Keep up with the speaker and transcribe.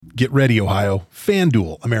Get ready, Ohio.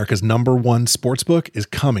 FanDuel, America's #1 sportsbook, is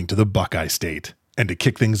coming to the Buckeye State. And to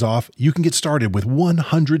kick things off, you can get started with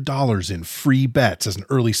 $100 in free bets as an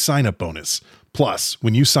early sign-up bonus. Plus,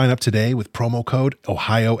 when you sign up today with promo code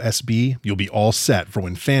OhioSB, you'll be all set for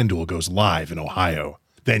when FanDuel goes live in Ohio.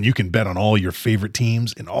 Then you can bet on all your favorite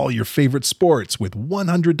teams and all your favorite sports with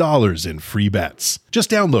 $100 in free bets.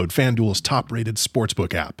 Just download FanDuel's top-rated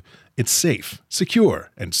sportsbook app. It's safe,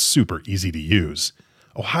 secure, and super easy to use.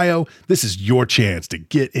 Ohio, this is your chance to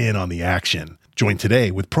get in on the action. Join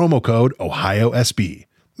today with promo code OhioSB.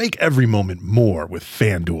 Make every moment more with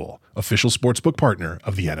FanDuel, official sportsbook partner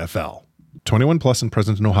of the NFL. 21 plus and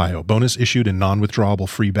present in Ohio. Bonus issued in non-withdrawable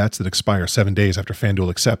free bets that expire 7 days after FanDuel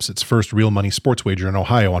accepts its first real money sports wager in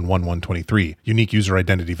Ohio on 1/1/23. Unique user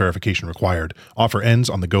identity verification required. Offer ends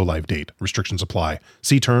on the go-live date. Restrictions apply.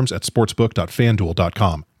 See terms at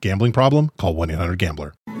sportsbook.fanduel.com. Gambling problem? Call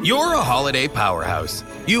 1-800-GAMBLER. You're a holiday powerhouse.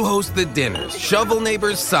 You host the dinners, shovel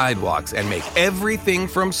neighbors' sidewalks, and make everything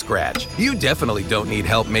from scratch. You definitely don't need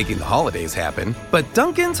help making the holidays happen. But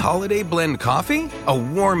Dunkin's Holiday Blend Coffee? A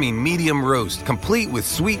warming medium roast complete with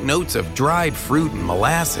sweet notes of dried fruit and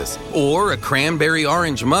molasses. Or a cranberry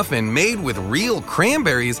orange muffin made with real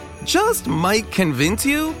cranberries just might convince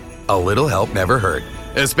you a little help never hurt.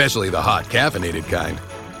 Especially the hot caffeinated kind.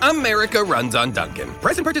 America runs on Dunkin'.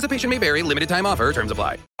 Price and participation may vary. Limited time offer. Terms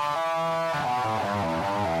apply.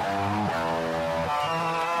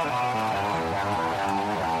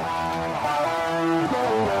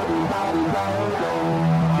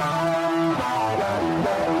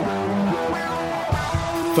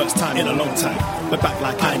 First time in a long time, but back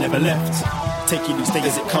like I never left. Taking each day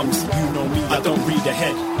as it comes. You know me, I don't read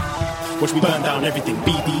ahead. Watch me burn down everything,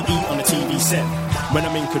 BDE on the TV set. When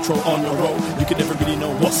I'm in control on the road, you can never really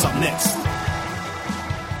know what's up next.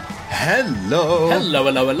 Hello. Hello,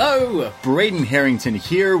 hello, hello. Braden Harrington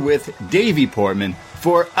here with Davey Portman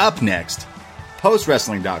for upNXT.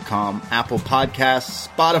 PostWrestling.com, Apple Podcasts,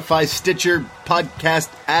 Spotify, Stitcher, Podcast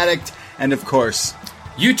Addict, and of course,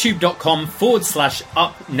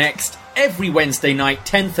 YouTube.com/upNXT every Wednesday night,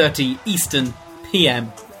 10:30 Eastern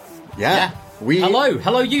PM. Yeah.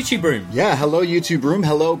 Hello YouTube room. Yeah, hello YouTube room,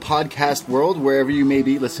 hello podcast world, wherever you may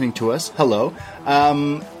be listening to us. Hello.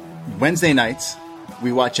 Wednesday nights,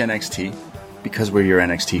 we watch NXT because we're your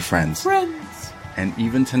NXT friends. And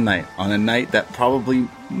even tonight, on a night that probably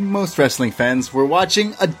most wrestling fans were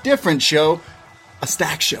watching a different show, a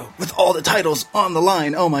stack show with all the titles on the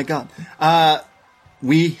line. Oh my god.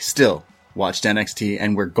 We still watched NXT,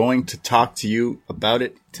 and we're going to talk to you about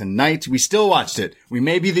it tonight. We still watched it. We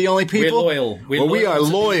may be the only people. We're loyal. We are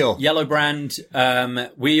loyal. Yellow Brand,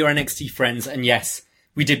 we are NXT friends, and yes,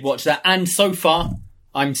 we did watch that. And so far,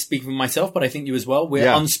 I'm speaking for myself, but I think you as well, we're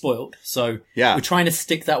unspoiled. So we're trying to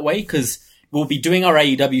stick that way, because we'll be doing our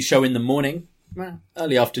AEW show in the morning,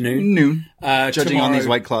 early afternoon. Noon. Judging tomorrow, on these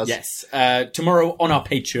White Claws. Yes. Tomorrow on our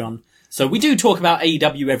Patreon. So we do talk about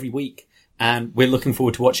AEW every week. And we're looking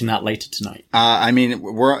forward to watching that later tonight. I mean,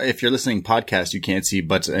 if you're listening podcast, you can't see,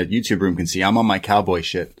 but YouTube room can see. I'm on my cowboy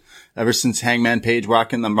shit. Ever since Hangman Page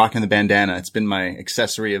I'm rocking the bandana. It's been my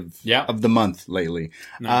accessory of the month lately.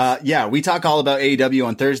 Nice. We talk all about AEW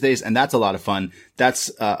on Thursdays, and that's a lot of fun. That's,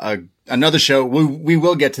 another show. We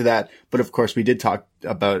will get to that. But of course, we will talk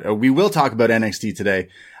about NXT today.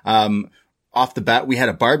 Off the bat, we had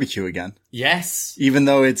a barbecue again. Yes. Even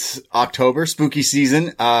though it's October, spooky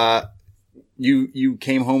season, You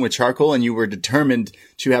came home with charcoal and you were determined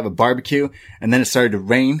to have a barbecue, and then it started to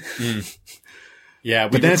rain. Yeah,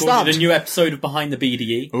 but then it stopped. A new episode of Behind the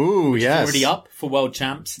BDE. Ooh, which is already up for World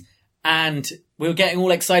Champs. And we were getting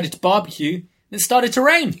all excited to barbecue, and it started to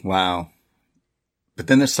rain. Wow. But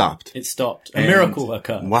then it stopped. It stopped. A miracle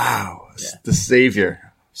occurred. Wow. Yeah. The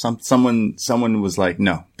savior. Someone was like,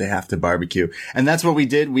 no, they have to barbecue. And that's what we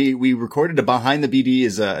did. We recorded a Behind the BDE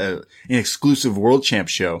as an exclusive World Champ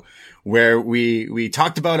show, where we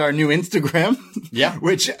talked about our new Instagram. Yeah.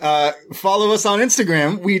 Which, follow us on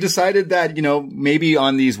Instagram. We decided that, maybe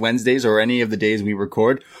on these Wednesdays or any of the days we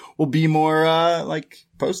record, we'll be more,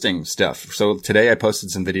 posting stuff. So today I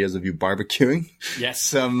posted some videos of you barbecuing. Yes.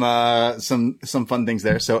 Some fun things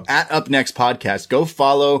there. So at upNXT Podcast, go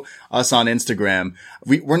follow us on Instagram.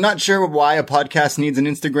 We're not sure why a podcast needs an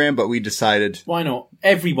Instagram, but we decided. Why not?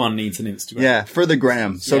 Everyone needs an Instagram. Yeah, for the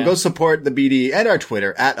gram. So go support the BD and our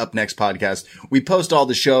Twitter at upNXT Podcast. We post all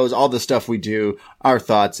the shows, all the stuff we do, our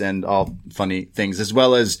thoughts, and all funny things, as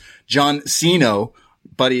well as John Cino,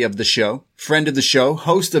 buddy of the show, friend of the show,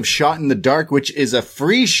 host of Shot in the Dark, which is a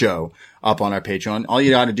free show up on our Patreon. All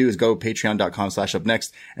you gotta do is go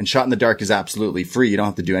patreon.com/upnext, and Shot in the Dark is absolutely free. You don't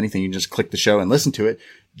have to do anything. You just click the show and listen to it.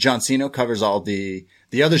 John Cino covers all the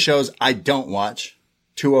The other shows I don't watch.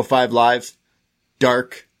 205 Live,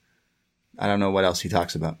 Dark. I don't know what else he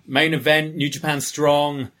talks about. Main Event, New Japan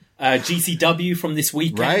Strong, GCW from this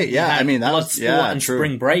weekend. Right, yeah. I mean, that was and true.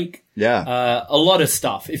 Spring Break. Yeah. A lot of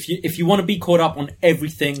stuff. If you want to be caught up on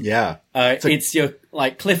everything, it's your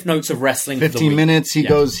like Cliff Notes of wrestling. 15 minutes. He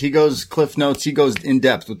goes Cliff Notes. He goes in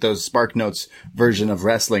depth with those Spark Notes version of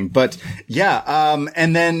wrestling. But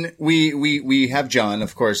and then we have John,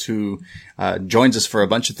 of course, who joins us for a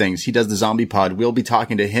bunch of things. He does the Zombie Pod. We'll be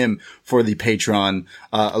talking to him for the Patreon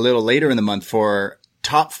a little later in the month for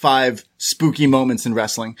top 5 spooky moments in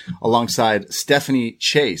wrestling, alongside Stephanie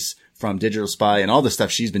Chase from Digital Spy and all the stuff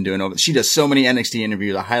she's been doing she does so many NXT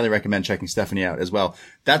interviews. I highly recommend checking Stephanie out as well.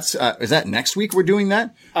 That's, is that next week we're doing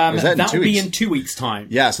that? Or is that in 2 weeks? Be in 2 weeks time.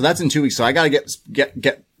 Yeah. So that's in 2 weeks. So I gotta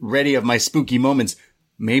get ready of my spooky moments.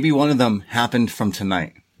 Maybe one of them happened from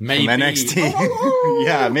tonight. Maybe. From NXT.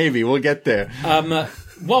 Yeah, maybe we'll get there.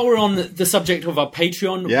 While we're on the subject of our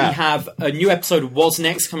Patreon, we have a new episode of Was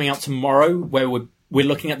Next coming out tomorrow, where we're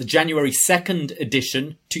looking at the January 2nd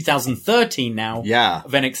edition, 2013 now,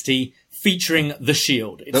 of NXT, featuring The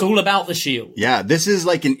Shield. It's all about The Shield. Yeah, this is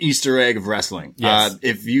like an Easter egg of wrestling. Yes.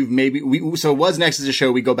 If you've so Was Next is a show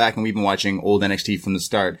we go back and we've been watching old NXT from the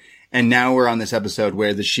start. And now we're on this episode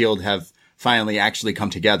where The Shield have finally actually come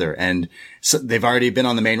together. And so they've already been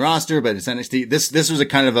on the main roster, but it's NXT. This was a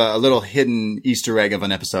kind of a little hidden Easter egg of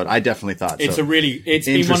an episode. I definitely thought it's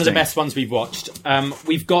been one of the best ones we've watched.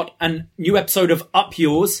 We've got a new episode of Up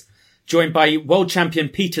Yours, joined by world champion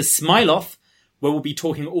Peter Smiloff, where we'll be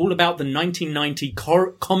talking all about the 1990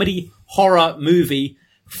 comedy horror movie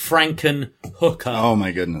Frankenhooker. Oh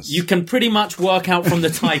my goodness. You can pretty much work out from the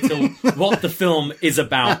title what the film is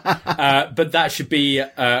about, but that should be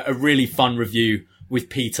a really fun review with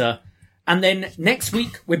Peter. And then next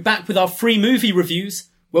week, we're back with our free movie reviews,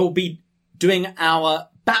 where we'll be doing our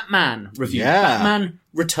Batman review. Yeah. Batman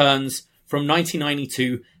Returns from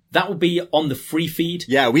 1992. That will be on the free feed.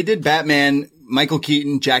 Yeah, we did Batman, Michael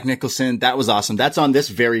Keaton, Jack Nicholson. That was awesome. That's on this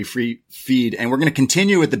very free feed. And we're going to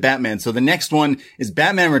continue with the Batman. So the next one is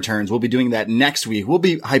Batman Returns. We'll be doing that next week. We'll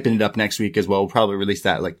be hyping it up next week as well. We'll probably release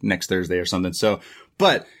that like next Thursday or something. So,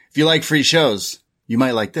 but if you like free shows, you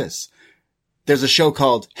might like this. There's a show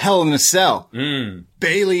called Hell in a Cell.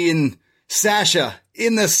 Bailey and Sasha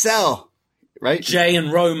in the cell, right? Jay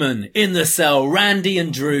and Roman in the cell. Randy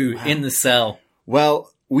and Drew in the cell.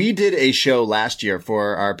 Well, we did a show last year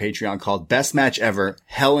for our Patreon called Best Match Ever,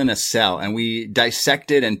 Hell in a Cell. And we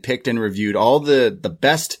dissected and picked and reviewed all the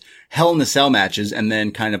best Hell in a Cell matches and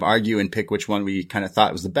then kind of argue and pick which one we kind of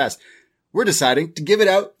thought was the best. We're deciding to give it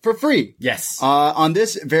out for free. Yes. On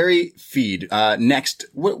this very feed, next,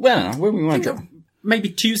 I don't know, when we want to drop. Maybe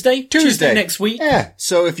Tuesday next week. Yeah.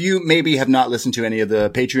 So if you maybe have not listened to any of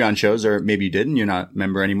the Patreon shows, or maybe you did and you're not a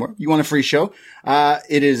member anymore, you want a free show.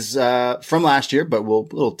 It is, from last year, but we'll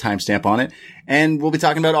little timestamp on it. And we'll be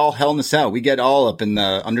talking about all Hell in the Cell. We get all up in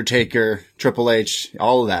the Undertaker, Triple H,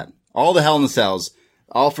 all of that. All the Hell in the Cells,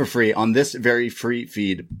 all for free on this very free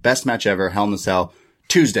feed. Best Match Ever, Hell in the Cell.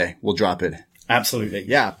 Tuesday, we'll drop it. Absolutely.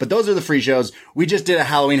 Yeah, but those are the free shows. We just did a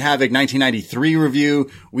Halloween Havoc 1993 review.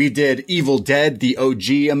 We did Evil Dead, the OG,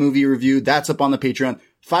 a movie review. That's up on the Patreon.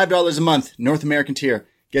 $5 a month, North American tier,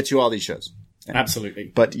 gets you all these shows.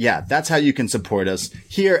 Absolutely. But yeah, that's how you can support us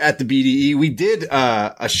here at the BDE. We did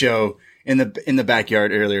a show in the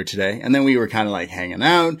backyard earlier today, and then we were kind of like hanging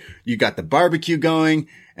out. You got the barbecue going,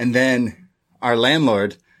 and then our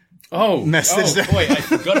landlord messaged. Oh boy, I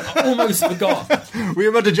forgot. I almost forgot. We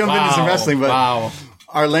were about to jump into some wrestling, but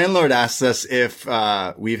our landlord asked us if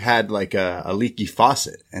we've had like a leaky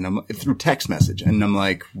faucet, and through text message, and I'm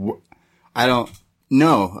like, I don't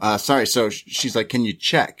know. Sorry. So she's like, can you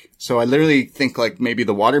check? So I literally think like maybe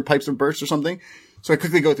the water pipes have burst or something. So I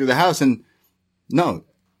quickly go through the house and no,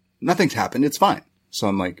 nothing's happened. It's fine. So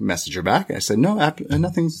I'm like, message her back. I said, no,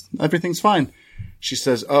 everything's fine. She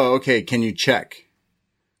says, oh, okay. Can you check?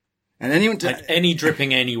 And any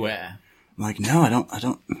dripping anywhere? I'm like, no, I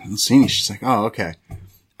don't see any. She's like, oh, okay.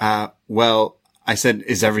 Well, I said,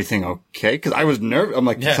 is everything okay? Cause I was nervous. I'm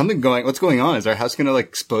like, what's going on? Is our house going to like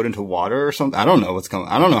explode into water or something? I don't know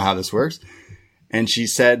I don't know how this works. And she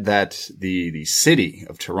said that the city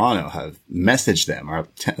of Toronto have messaged them, our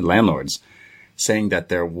landlords, saying that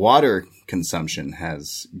their water consumption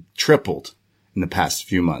has tripled in the past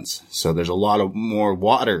few months. So there's a lot of more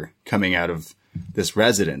water coming out of this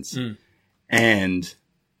residence, and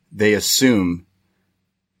they assume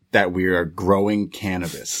that we are growing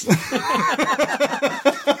cannabis.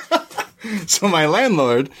 So my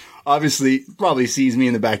landlord obviously probably sees me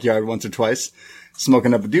in the backyard once or twice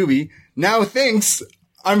smoking up a doobie, now thinks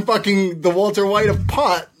I'm fucking the Walter White of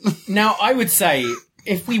pot. Now, I would say,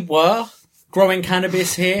 if we were growing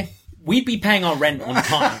cannabis here, we'd be paying our rent on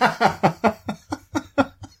time.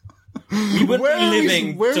 We wouldn't be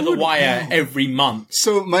living to the wire every month.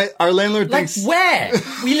 So our landlord thinks... where?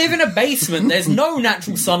 We live in a basement. There's no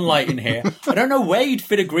natural sunlight in here. I don't know where you'd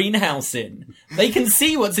fit a greenhouse in. They can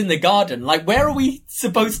see what's in the garden. Like, where are we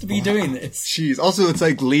supposed to be doing this? Jeez. Also, it's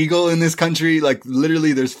like legal in this country. Like,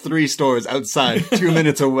 literally, there's 3 stores outside 2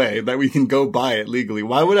 minutes away that we can go buy it legally.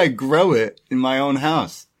 Why would I grow it in my own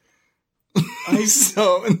house? I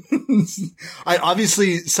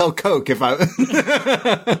obviously sell coke if I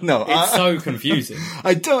no, it's so confusing.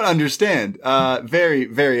 I don't understand. Very,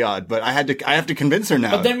 very odd, but I have to convince her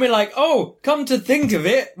now. But then we're like, oh, come to think of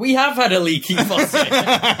it, we have had a leaky faucet.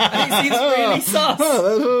 And it seems really sus.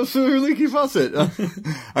 That's a leaky faucet.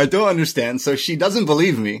 I don't understand. So she doesn't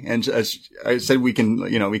believe me, and I said we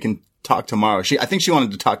can talk tomorrow. I think she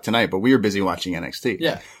wanted to talk tonight, but we were busy watching NXT.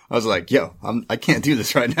 Yeah. I was like, yo, I can't do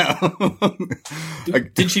this right now.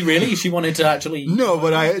 Did she really? She wanted to actually... No,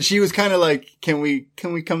 but she was kind of like, can we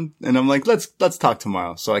come? And I'm like, let's talk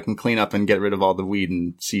tomorrow so I can clean up and get rid of all the weed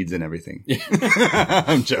and seeds and everything. Yeah.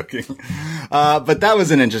 I'm joking. But that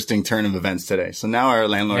was an interesting turn of events today. So now our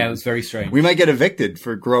landlord... Yeah, it was very strange. We might get evicted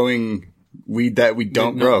for growing weed that we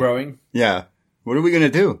don't grow. Not growing? Yeah. What are we going to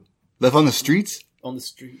do? Live on the streets? On the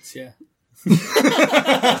streets, yeah. Like,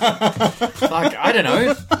 I don't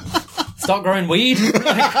know. Start growing weed.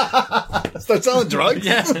 Start selling drugs.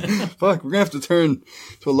 Yeah. Fuck, we're gonna have to turn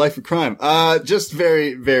to a life of crime. Just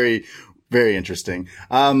very, very, very interesting.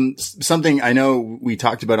 Something I know we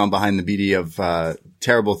talked about on Behind the BD of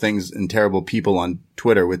terrible things and terrible people on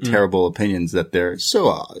Twitter with terrible opinions that they're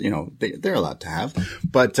so they're allowed to have.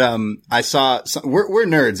 But I saw we're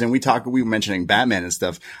nerds and we were mentioning Batman and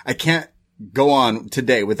stuff. I can't go on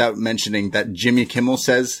today without mentioning that Jimmy Kimmel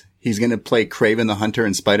says he's going to play Kraven the Hunter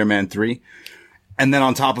in Spider-Man 3. And then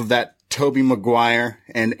on top of that, Tobey Maguire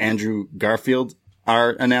and Andrew Garfield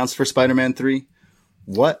are announced for Spider-Man 3.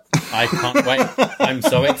 What? I can't wait. I'm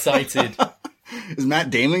so excited. Is Matt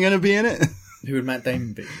Damon going to be in it? Who would Matt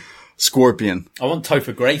Damon be? Scorpion. I want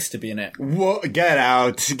Topher Grace to be in it. Whoa, get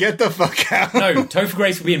out. Get the fuck out. No, Topher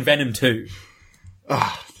Grace will be in Venom 2.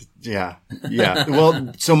 Yeah.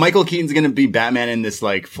 Well, so Michael Keaton's going to be Batman in this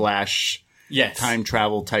like Flash time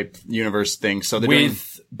travel type universe thing. So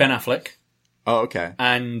with Ben Affleck. Oh, okay.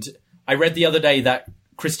 And I read the other day that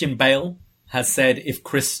Christian Bale has said if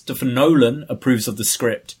Christopher Nolan approves of the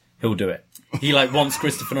script, he'll do it. He wants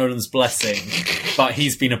Christopher Nolan's blessing, but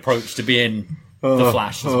he's been approached to be in the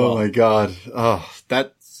Flash as well. Oh my God.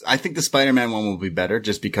 I think the Spider-Man one will be better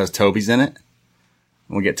just because Tobey's in it.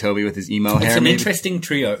 We'll get Toby with his emo hair. It's an interesting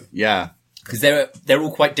trio. Yeah. Because they're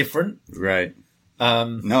all quite different. Right. I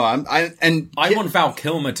want Val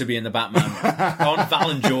Kilmer to be in the Batman. I want Val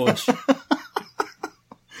and George.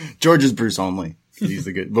 George is Bruce only. He's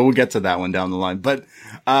the good, but we'll get to that one down the line. But,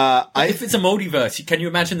 if it's a multiverse, can you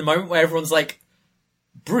imagine the moment where everyone's like,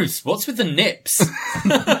 Bruce, what's with the nips?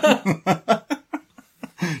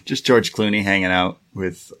 Just George Clooney hanging out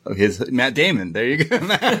with his Matt Damon. There you go,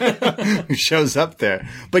 who shows up there.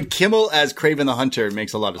 But Kimmel as Kraven the Hunter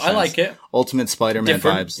makes a lot of sense. I like it. Ultimate Spider-Man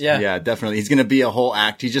vibes. Yeah, definitely. He's going to be a whole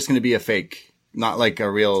act. He's just going to be a fake, not like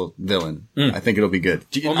a real villain. I think it'll be good.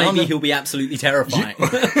 Or maybe he'll be absolutely terrifying.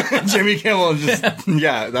 Jimmy Kimmel just,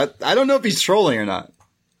 I don't know if he's trolling or not.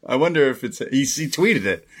 I wonder if he tweeted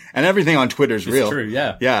it. And everything on Twitter is real. It's true,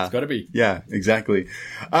 yeah. Yeah. It's gotta be. Yeah, exactly.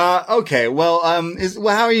 Okay, well,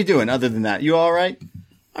 how are you doing other than that? You alright?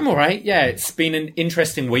 I'm alright, yeah. It's been an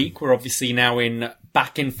interesting week. We're obviously now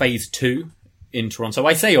back in phase 2 in Toronto.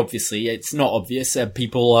 I say obviously, it's not obvious.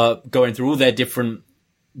 People are going through all their different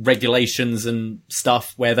regulations and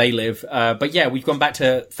stuff where they live. But yeah, we've gone back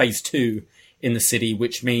to phase 2 in the city,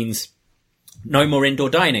 which means no more indoor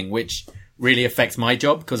dining, which really affects my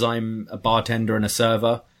job because I'm a bartender and a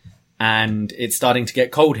server. And it's starting to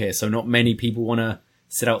get cold here, so not many people want to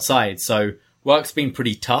sit outside. So work's been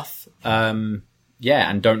pretty tough. And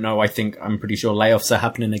don't know. I'm pretty sure layoffs are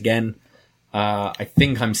happening again. I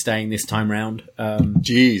think I'm staying this time round.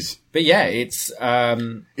 Jeez. But yeah, it's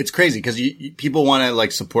crazy because people want to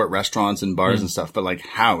support restaurants and bars and stuff, but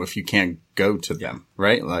how if you can't go to them,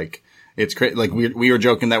 right? It's crazy. We were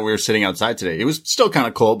joking that we were sitting outside today. It was still kind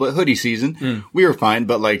of cold, but hoodie season. We were fine,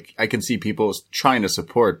 but I can see people trying to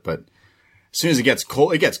support, but as soon as it gets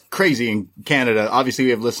cold, it gets crazy in Canada. Obviously,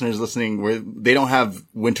 we have listeners listening where they don't have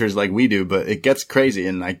winters like we do, but it gets crazy,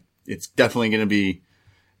 and it's definitely going to be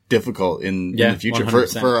difficult in the future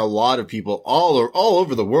 100%. for a lot of people all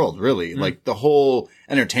over the world. Really, the whole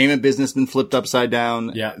entertainment business been flipped upside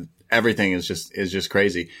down. Yeah, everything is just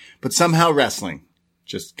crazy. But somehow wrestling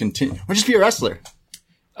just continue. Or just be a wrestler.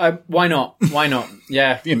 Why not? Why not?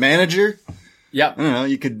 Yeah. Be a manager. Yeah. I don't know.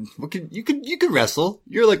 You could wrestle.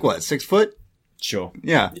 You're like what, 6 foot? Sure.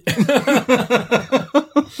 Yeah.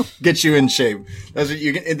 Get you in shape. That's what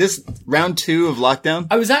this round 2 of lockdown.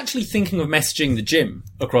 I was actually thinking of messaging the gym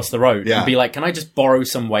across the road and be like, can I just borrow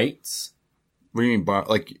some weights? What do you mean borrow?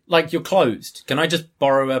 Like you're closed. Can I just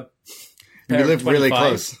borrow a pair You live of 25s? really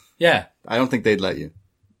close. Yeah. I don't think they'd let you.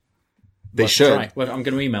 They should. Try. Well, I'm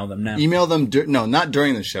going to email them now. Email them. No, not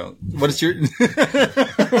during the show. What is your...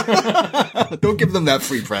 Don't give them that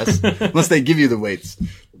free press unless they give you the weights.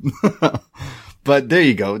 But there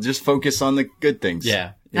you go. Just focus on the good things.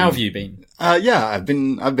 Yeah. How have you been? Yeah, I've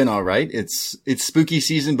been all right. It's spooky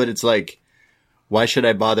season, but it's like, why should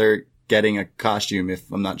I bother getting a costume if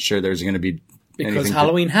I'm not sure there's going to be because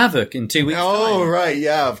Halloween Havoc in 2 weeks' time. Oh, right.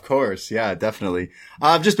 Yeah, of course. Yeah, definitely.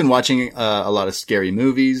 I've just been watching a lot of scary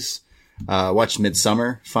movies. Watched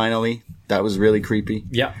Midsummer finally. That was really creepy.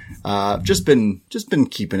 Yeah. Just been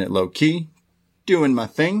keeping it low key, doing my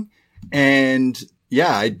thing. And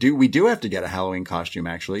yeah, we do have to get a Halloween costume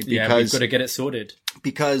actually because we've got to get it sorted.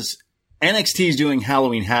 Because NXT is doing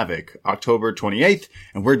Halloween Havoc October 28th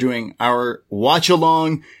and we're doing our watch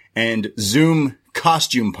along and Zoom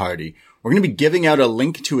costume party. We're going to be giving out a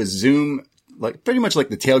link to a Zoom, like pretty much like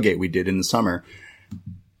the tailgate we did in the summer.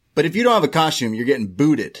 But if you don't have a costume, you're getting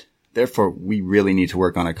booted. Therefore, we really need to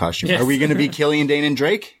work on a costume. Yes. Are we going to be Killian Dane and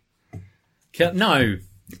Drake? No.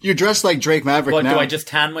 You're dressed like Drake Maverick now. Do I just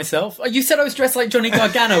tan myself? Oh, you said I was dressed like Johnny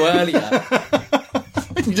Gargano earlier.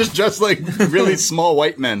 You just dressed like really small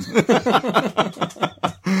white men.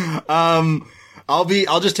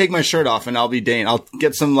 I'll just take my shirt off and I'll be Dane. I'll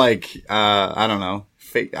get some I don't know.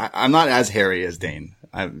 Fake. I'm not as hairy as Dane.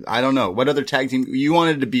 I don't know. What other tag team? You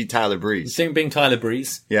wanted to be Tyler Breeze. Same being Tyler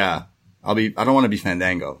Breeze. Yeah. I don't want to be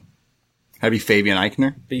Fandango. Can I be Fabian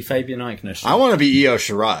Eichner? Be Fabian Eichner. Sure. I want to be Io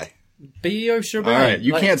Shirai. Be Io Shirai. All right.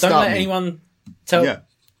 You can't stop me. Don't let anyone tell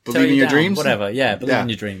Believe in your dreams? Whatever. Yeah. Believe in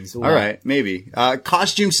your dreams. All right. Maybe.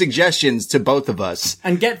 Costume suggestions to both of us.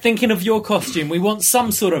 And get thinking of your costume. We want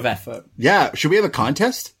some sort of effort. Yeah. Should we have a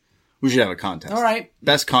contest? We should have a contest. All right.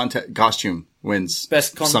 Best costume wins.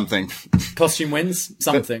 Something. Costume wins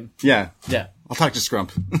something. Yeah. Yeah. I'll talk to Scrump.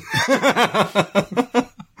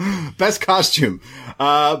 Best costume.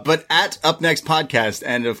 But at upNXT Podcast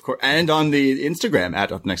and of course, and on the Instagram at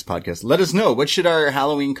upNXT Podcast, let us know what should our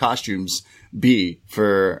Halloween costumes be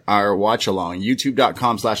for our watch along.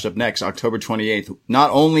 YouTube.com/upNXT, October 28th. Not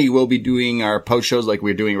only will we be doing our post shows like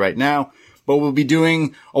we're doing right now, but we'll be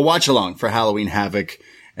doing a watch along for Halloween Havoc.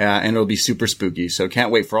 And it'll be super spooky. So can't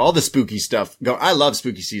wait for all the spooky stuff. I love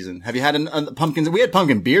spooky season. Have you had a pumpkin? We had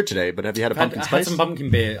pumpkin beer today, but have you had a pumpkin spice? I had some pumpkin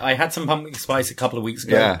beer. I had some pumpkin spice a couple of weeks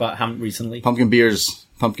ago, but haven't recently. Pumpkin beers.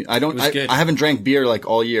 I haven't drank beer like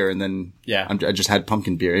all year, and then I just had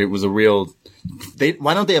pumpkin beer. It was a real.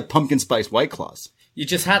 Why don't they have pumpkin spice White Claws? You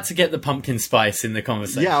just had to get the pumpkin spice in the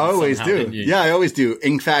conversation. Yeah, I always do. Yeah, I always do.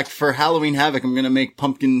 In fact, for Halloween Havoc, I'm going to make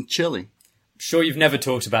pumpkin chili. Sure, you've never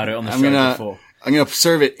talked about it on the show before. I'm going to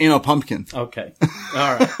serve it in a pumpkin. Okay.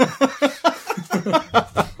 All right.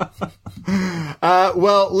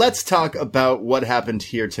 Well, let's talk about what happened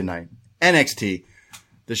here tonight. NXT.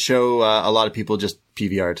 The show, a lot of people just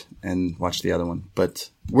PVR'd and watched the other one, but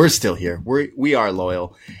we're still here. We are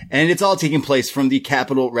loyal. And it's all taking place from the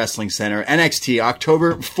Capitol Wrestling Center. NXT,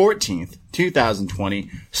 October 14th, 2020,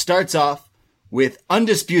 starts off with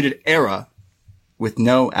Undisputed Era with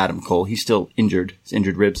no Adam Cole. He's still injured. His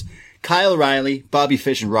injured ribs. Kyle O'Reilly, Bobby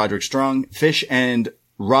Fish, and Roderick Strong. Fish and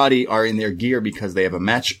Roddy are in their gear because they have a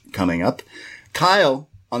match coming up. Kyle,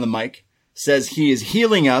 on the mic, says he is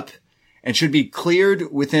healing up and should be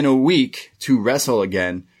cleared within a week to wrestle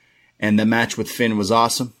again. And the match with Finn was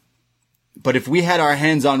awesome. But if we had our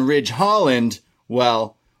hands on Ridge Holland,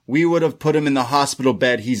 well, we would have put him in the hospital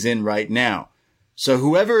bed he's in right now. So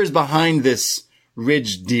whoever is behind this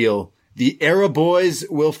Ridge deal, the Era Boys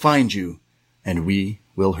will find you, and we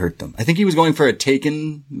will hurt them. I think he was going for a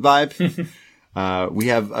Taken vibe. We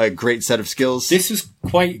have a great set of skills. This was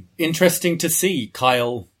quite interesting to see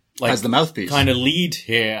Kyle as the mouthpiece, kind of lead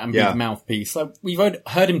here and be the mouthpiece. Like, we've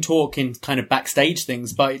heard him talk in kind of backstage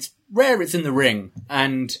things, but it's rare it's in the ring.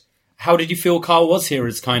 And how did you feel Kyle was here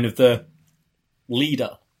as kind of the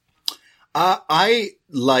leader? I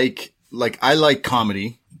like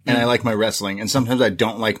comedy and I like my wrestling, and sometimes I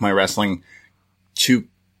don't like my wrestling too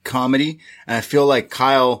comedy, and I feel like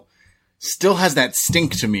Kyle still has that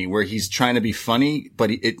stink to me where he's trying to be funny, but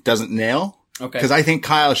it doesn't nail. Okay. Because I think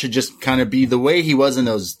Kyle should just kind of be the way he was in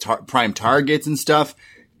those Prime Targets and stuff.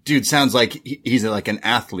 dude sounds like he's like an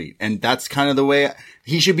athlete. And that's kind of the way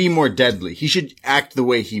he should be more deadly. He should act the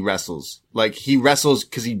way he wrestles. Like he wrestles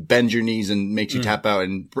because he bends your knees and makes you tap out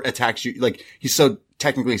and attacks you. Like he's so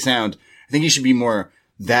technically sound. I think he should be more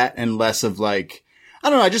that and less of like, I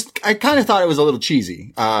don't know. I kind of thought it was a little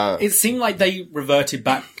cheesy. It seemed like they reverted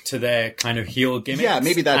back to their kind of heel gimmicks. Yeah,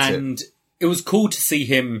 maybe that's it. And it was cool to see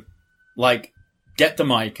him like get the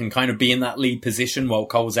mic and kind of be in that lead position while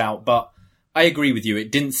Cole's out. But I agree with you.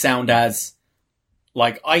 It didn't sound as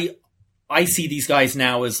like I see these guys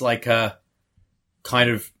now as like a kind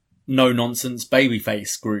of no nonsense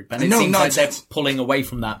babyface group. And it seems like they're pulling away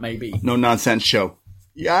from that maybe. No nonsense show.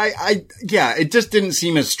 Yeah, it just didn't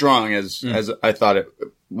seem as strong as I thought it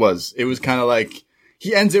was. It was kind of like,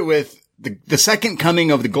 he ends it with the second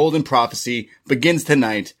coming of the golden prophecy begins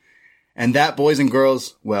tonight. And that, boys and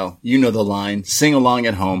girls, well, you know the line, sing along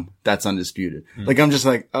at home. That's undisputed. Like, I'm just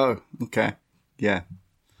like, oh, okay. Yeah.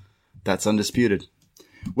 That's undisputed.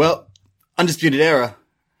 Well, Undisputed Era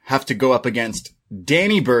have to go up against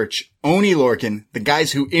Danny Burch, Oney Lorcan, the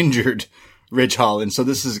guys who injured Ridge Holland. So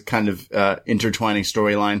this is kind of intertwining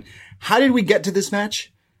storyline. How did we get to this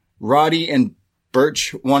match? Roddy and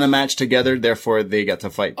Burch won a match together, therefore they got to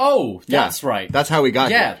fight. Oh, that's right. That's how we got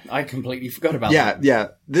here. Yeah, I completely forgot about that. Yeah.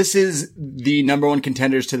 This is the number one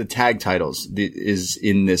contenders to the tag titles is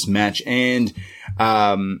in this match. And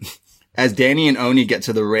as Danny and Oney get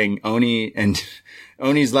to the ring,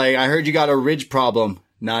 Oney's like, I heard you got a Ridge problem.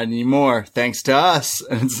 Not anymore, thanks to us.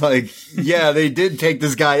 And it's like, yeah, they did take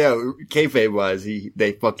this guy out. Kayfabe wise,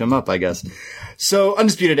 they fucked him up, I guess. So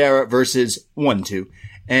Undisputed Era versus 1-2.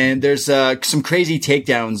 And there's some crazy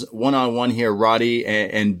takedowns one-on-one here. Roddy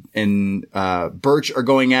and Burch are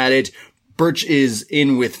going at it. Burch is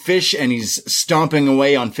in with Fish and he's stomping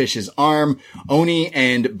away on Fish's arm. Oney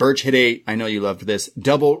and Burch hit I know you loved this,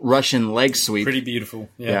 double Russian leg sweep. Pretty beautiful.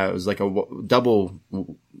 Yeah, it was like a double.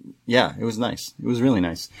 Yeah, it was nice. It was really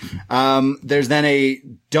nice. There's then a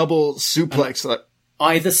double suplex.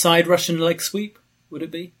 Either side Russian leg sweep, would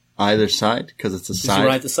it be? Either side, because it's a side.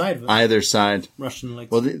 Either side of it. Either side. Russian leg.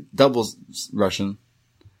 Well, the double's Russian.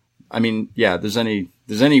 I mean, yeah.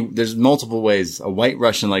 There's multiple ways. A white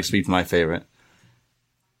Russian leg sweep, my favorite.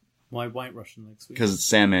 Why white Russian leg sweep? Because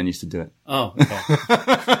Sandman used to do it. Oh, okay.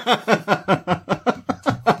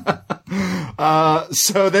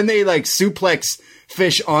 So then they like suplex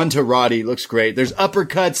Fish onto Roddy. Looks great. There's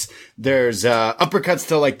uppercuts. There's uppercuts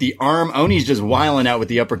to like the arm. Oney's just wiling out with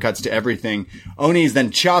the uppercuts to everything. Oney's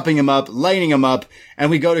then chopping him up, lighting him up, and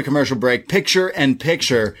we go to commercial break. Picture and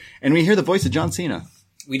picture, and we hear the voice of John Cena.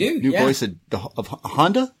 We do. New voice of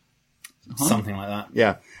Honda? Something like that.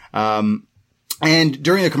 Yeah. And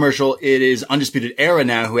during the commercial, it is Undisputed Era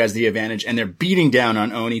now who has the advantage, and they're beating down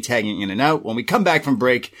on Oney, tagging in and out. When we come back from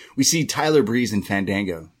break, we see Tyler Breeze and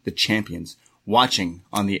Fandango, the champions, watching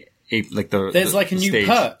on the There's like a new stage.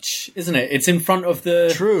 perch, isn't it? It's in front of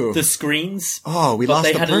the screens. Oh, we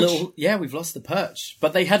lost the perch? We've lost the perch.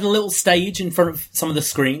 But they had a little stage in front of some of the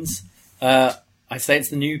screens. I say it's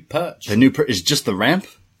the new perch. The new perch is just the ramp?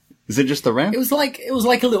 Is it just the ramp? It was like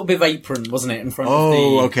a little bit of apron, wasn't it, in front of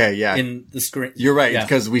okay, yeah. in the screen. You're right,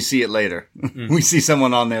 because we see it later. We see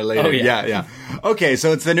someone on there later. Oh, yeah. Yeah. Okay,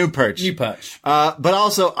 so it's the new perch. New perch. But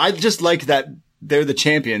also, I just like that they're the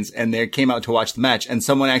champions and they came out to watch the match and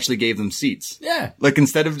someone actually gave them seats. Yeah. Like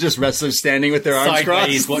instead of just wrestlers standing with their arms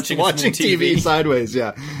sideways, crossed, watching TV sideways.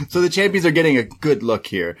 Yeah. So the champions are getting a good look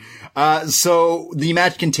here. So the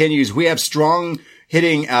match continues. We have Strong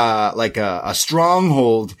hitting, like a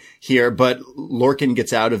stronghold here, but Lorcan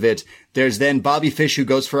gets out of it. There's then Bobby Fish who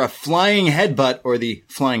goes for a flying headbutt or the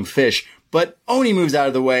flying fish. But Oney moves out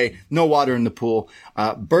of the way. No water in the pool.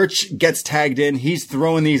 Burch gets tagged in. He's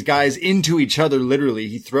throwing these guys into each other, literally.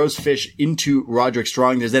 He throws Fish into Roderick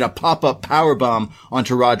Strong. There's then a pop-up powerbomb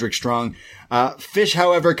onto Roderick Strong. Fish,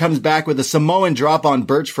 however, comes back with a Samoan drop on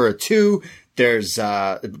Burch for a 2. There's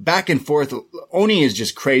back and forth. Oney is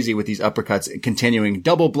just crazy with these uppercuts continuing.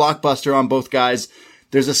 Double blockbuster on both guys.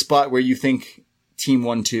 There's a spot where you think Team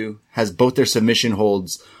 1-2 has both their submission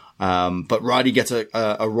holds. But Roddy gets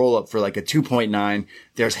a roll up for like a 2.9.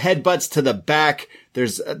 There's headbutts to the back.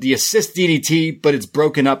 There's the assist DDT, but it's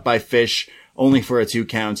broken up by Fish, only for a 2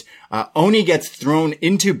 count. Oney gets thrown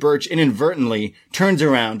into Burch inadvertently, turns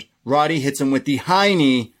around. Roddy hits him with the high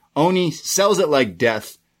knee. Oney sells it like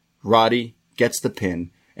death. Roddy gets the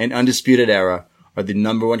pin. And Undisputed Era are the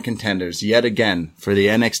number 1 contenders yet again for the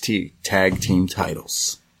NXT Tag Team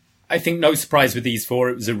titles. I think no surprise with these 4.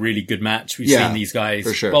 It was a really good match. We've seen these guys.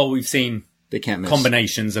 For sure. Well, we've seen they can't miss.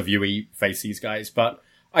 Combinations of UE face these guys, but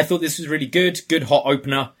I thought this was really good. Good hot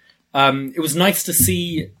opener. It was nice to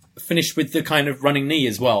see finished with the kind of running knee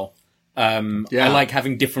as well. I like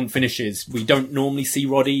having different finishes. We don't normally see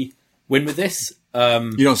Roddy win with this.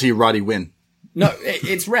 You don't see Roddy win. No,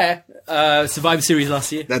 it's rare. Survivor Series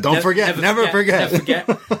last year. Never forget.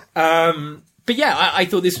 But yeah, I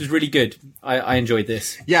thought this was really good. I enjoyed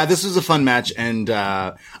this. Yeah, this was a fun match, and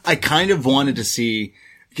I kind of wanted to see,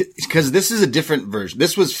 because this is a different version.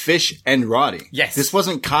 This was Fish and Roddy. Yes. This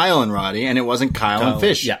wasn't Kyle and Roddy, and it wasn't Kyle and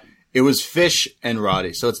Fish. Yeah. It was Fish and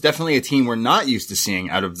Roddy. So it's definitely a team we're not used to seeing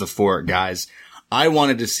out of the four guys. I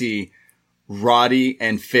wanted to see Roddy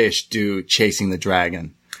and Fish do Chasing the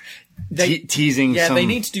Dragon. Teasing. Yeah, some, they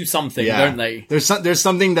need to do something, don't they? There's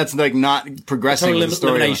something that's like not progressing with the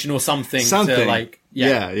story. Elimination or something. Something. To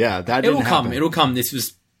Yeah. That didn't happen. It'll come. This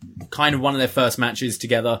was kind of one of their first matches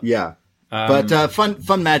together. Yeah. But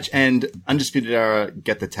fun match, and Undisputed Era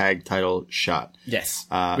get the tag title shot. Yes.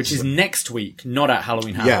 Which is next week, not at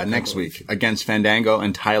Halloween Havoc. Yeah, next week against Fandango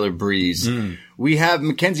and Tyler Breeze. We have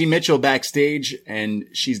Mackenzie Mitchell backstage, and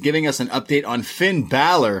she's giving us an update on Finn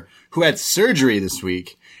Balor, who had surgery this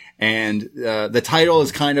week. And the title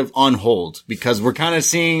is kind of on hold because we're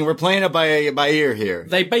playing it by ear here.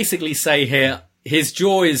 They basically say here, his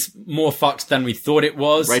jaw is more fucked than we thought it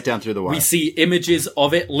was. Right down through the wire. We see images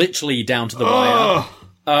of it literally down to the wire.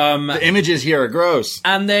 The images here are gross.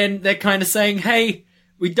 And then they're kind of saying, hey,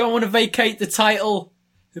 we don't want to vacate the title,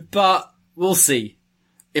 but we'll see.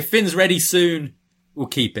 If Finn's ready soon, we'll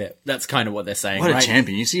keep it. That's kind of what they're saying, What right? a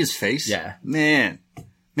champion. You see his face? Yeah. Man,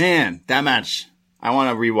 that match. I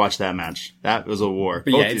want to rewatch that match. That was a war.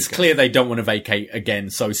 But it's clear they don't want to vacate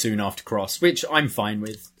again so soon after Cross, which I'm fine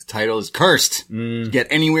with. The title is cursed. Get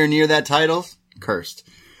anywhere near that title? Cursed.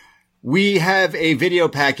 We have a video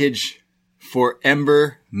package for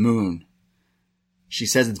Ember Moon. She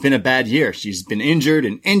says it's been a bad year. She's been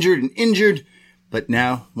injured. But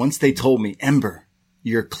now, once they told me, Ember,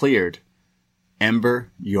 you're cleared.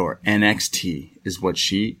 Ember, you're NXT, is what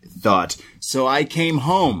she thought. So I came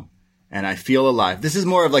home. And I feel alive. This is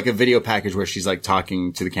more of like a video package where she's like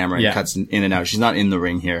talking to the camera and cuts in and out. She's not in the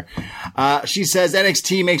ring here. She says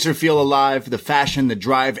NXT makes her feel alive. The fashion, the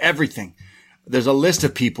drive, everything. There's a list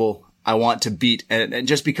of people I want to beat. And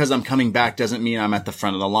just because I'm coming back doesn't mean I'm at the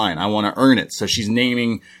front of the line. I want to earn it. So she's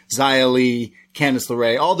naming Xia Li, Candice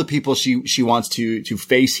LeRae, all the people she wants to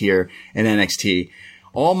face here in NXT.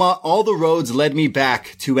 All the roads led me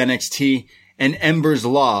back to NXT, and Ember's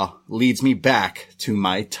Law leads me back to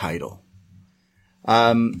my title.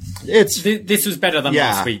 This was better than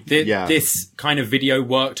last week. This kind of video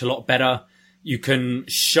worked a lot better. You can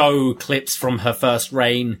show clips from her first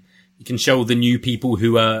reign. You can show the new people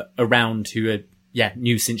who are around, who are,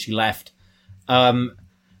 new since she left. The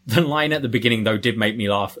line at the beginning, though, did make me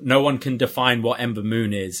laugh. No one can define what Ember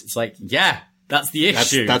Moon is. It's like, that's the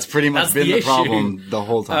issue. That's pretty much been the problem the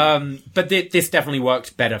whole time. But this definitely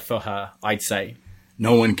worked better for her, I'd say.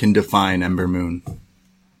 No one can define Ember Moon.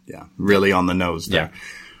 Yeah, really on the nose there. Yeah.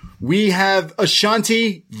 We have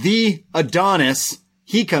Ashanti, the Adonis.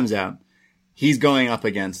 He comes out. He's going up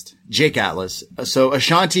against Jake Atlas. So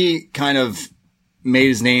Ashanti kind of made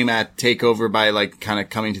his name at TakeOver by like kind of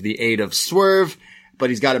coming to the aid of Swerve, but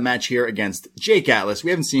he's got a match here against Jake Atlas. We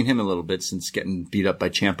haven't seen him a little bit since getting beat up by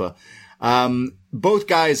Ciampa. Both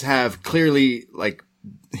guys have clearly like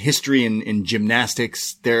history in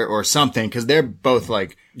gymnastics there or something, because they're both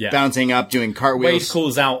like bouncing up, doing cartwheels. Wade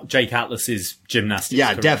calls out Jake Atlas's gymnastics.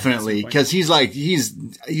 Yeah, definitely, because he's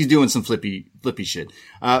doing some flippy shit.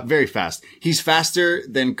 Very fast. He's faster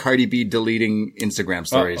than Cardi B deleting Instagram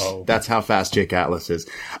stories. That's how fast Jake Atlas is.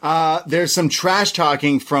 There's some trash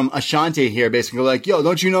talking from Ashanti here, basically like, yo,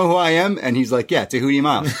 don't you know who I am? And he's like, yeah, Tahuti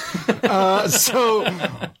Miles. So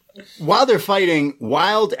while they're fighting,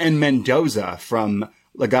 Wild and Mendoza from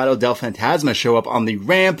Legado del Fantasma show up on the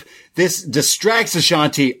ramp. This distracts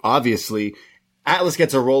Ashanti, obviously. Atlas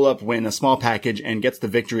gets a roll-up win, a small package, and gets the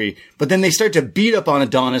victory. But then they start to beat up on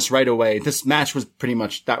Adonis right away. This match was pretty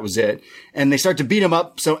much, that was it. And they start to beat him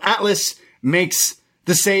up. So Atlas makes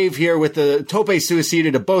the save here with the tope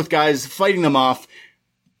suicida to both guys, fighting them off.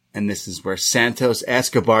 And this is where Santos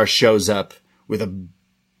Escobar shows up with a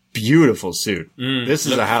beautiful suit. This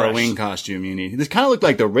is a Halloween costume you need. This kind of looked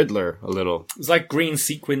like the Riddler a little. It was like green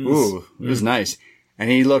sequins. Ooh, it was nice. And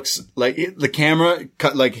he looks like the camera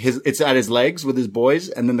cut like it's at his legs with his boys,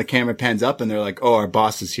 and then the camera pans up and they're like, "Oh, our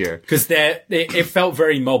boss is here." Because it felt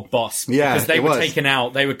very Mob Boss. Yeah, because they were taken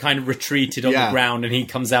out, they were kind of retreated on the ground, and he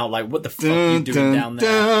comes out like, "What the fuck are you doing down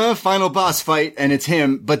there?" Final boss fight, and it's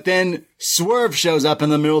him. But then Swerve shows up in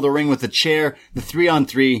the middle of the ring with a chair. The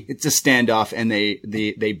 3-on-3, it's a standoff, and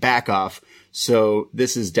they back off. So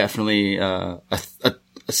this is definitely a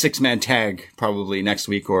a 6-man tag probably next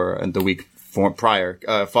week or the week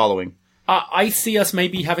following. I see us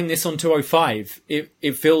maybe having this on 205.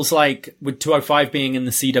 It feels like with 205 being in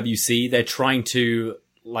the CWC, they're trying to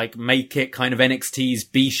like make it kind of NXT's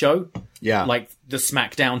B show. Yeah. Like the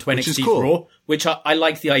SmackDown to NXT cool. Raw, which I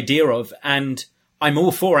like the idea of. And I'm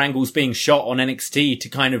all for angles being shot on NXT to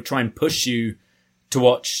kind of try and push you to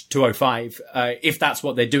watch 205, if that's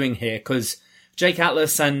what they're doing here. Because Jake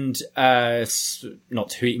Atlas and, not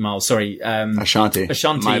Tweety Miles, sorry. Ashanti.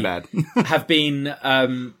 My bad. have been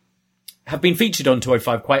featured on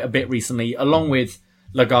 205 quite a bit recently, along with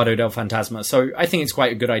Legado del Fantasma. So I think it's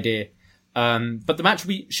quite a good idea. But the match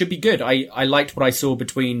should be good. I liked what I saw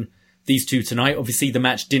between these two tonight. Obviously, the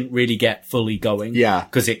match didn't really get fully going. Yeah.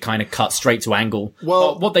 Because it kind of cut straight to angle.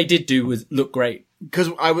 Well, but what they did do was look great. Because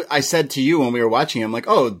I said to you when we were watching, I'm like,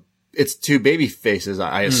 oh, it's two baby faces,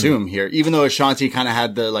 I assume here. Even though Ashanti kind of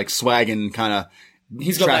had the like swag and kind of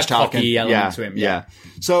he's got that cocky element to him. Yeah.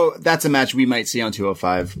 So that's a match we might see on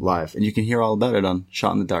 205 live, and you can hear all about it on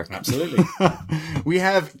Shot in the Dark. Absolutely. We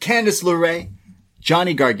have Candice LeRae,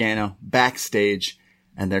 Johnny Gargano backstage,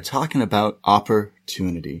 and they're talking about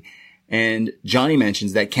opportunity. And Johnny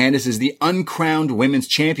mentions that Candice is the uncrowned women's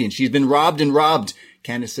champion. She's been robbed and robbed.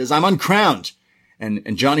 Candice says, I'm uncrowned.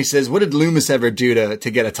 And Johnny says, what did Loomis ever do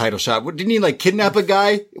to get a title shot? Didn't he like kidnap a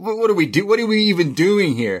guy? What do we do? What are we even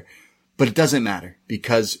doing here? But it doesn't matter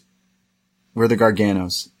because we're the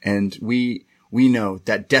Garganos and we know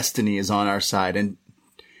that destiny is on our side and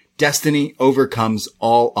destiny overcomes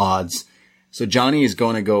all odds. So Johnny is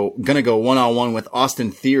gonna go one-on-one with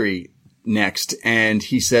Austin Theory next. And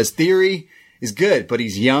he says Theory is good, but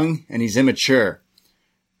he's young and he's immature.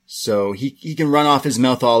 So he can run off his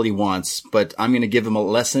mouth all he wants, but I'm going to give him a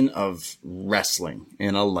lesson of wrestling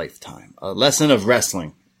in a lifetime. A lesson of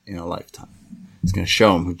wrestling in a lifetime. It's going to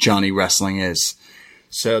show him who Johnny Wrestling is.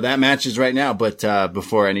 So that match is right now, but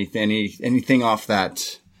before anything off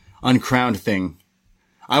that uncrowned thing,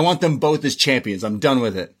 I want them both as champions. I'm done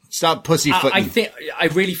with it. Stop pussyfooting. I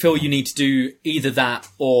really feel you need to do either that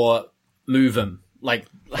or move them. Like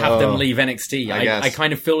have them leave NXT. I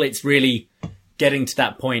kind of feel it's really getting to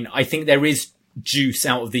that point. I think there is juice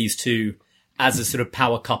out of these two as a sort of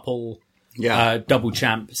power couple, double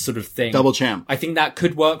champ sort of thing. Double champ. I think that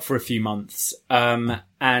could work for a few months.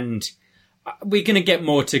 And we're going to get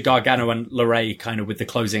more to Gargano and LeRae kind of with the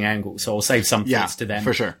closing angle. So I'll save some things to them.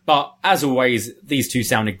 For sure. But as always, these two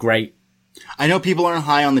sounded great. I know people aren't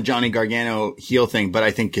high on the Johnny Gargano heel thing, but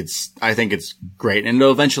I think it's great, and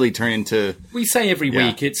it'll eventually turn into. We say every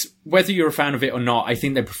week, it's whether you're a fan of it or not. I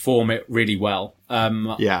think they perform it really well.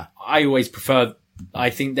 I always prefer. I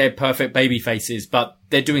think they're perfect baby faces, but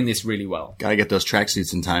they're doing this really well. Gotta get those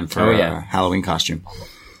tracksuits in time for Halloween costume.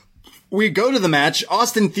 We go to the match.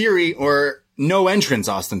 Austin Theory, or no entrance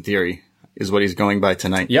Austin Theory, is what he's going by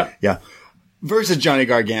tonight. Yep. Yeah. Versus Johnny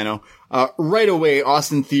Gargano. Right away,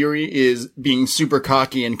 Austin Theory is being super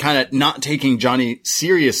cocky and kind of not taking Johnny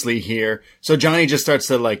seriously here. So Johnny just starts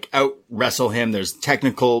to like out wrestle him. There's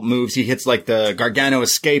technical moves. He hits like the Gargano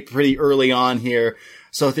escape pretty early on here.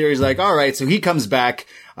 So Theory's like, all right. So he comes back,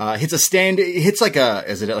 hits like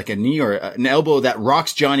a knee or an elbow that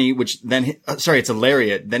rocks Johnny, which then, it's a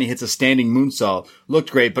lariat. Then he hits a standing moonsault.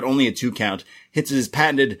 Looked great, but only a 2 count. Hits his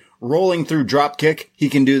patented rolling through drop kick. He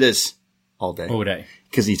can do this all day.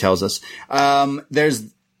 Because he tells us.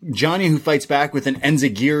 There's Johnny who fights back with an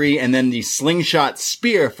enziguri and then the slingshot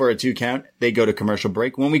spear for a 2 count. They go to commercial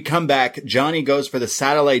break. When we come back, Johnny goes for the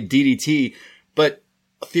satellite DDT, but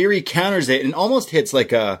Theory counters it and almost hits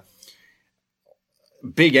like a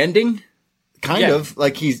big ending. Kind of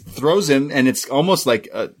like he throws him and it's almost like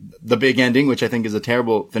the big ending, which I think is a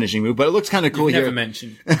terrible finishing move, but it looks kind of cool here. Never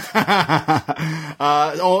mentioned.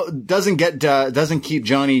 Doesn't keep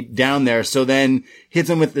Johnny down there. So then hits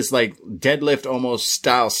him with this like deadlift almost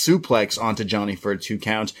style suplex onto Johnny for a 2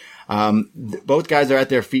 count. Both guys are at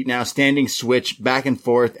their feet now, standing switch back and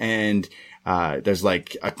forth. And, there's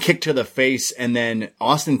like a kick to the face. And then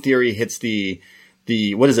Austin Theory hits the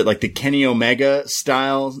what is it, like the Kenny Omega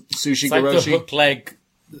style sushi it's like Goroshi? The hook leg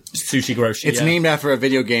sushi Goroshi. It's named after a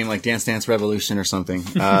video game like Dance Dance Revolution or something.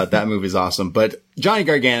 That move is awesome. But Johnny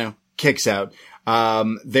Gargano kicks out.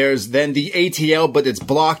 There's then the ATL, but it's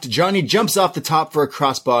blocked. Johnny jumps off the top for a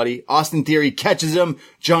crossbody. Austin Theory catches him.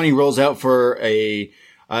 Johnny rolls out for a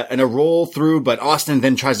roll through, but Austin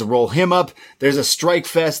then tries to roll him up. There's a strike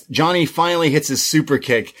fest. Johnny finally hits his super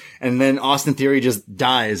kick, and then Austin Theory just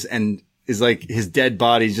dies, and like his dead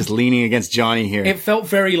body just leaning against Johnny here. It felt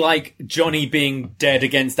very like Johnny being dead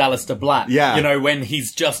against Aleister Black. Yeah. You know, when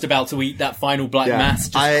he's just about to eat that final black mass,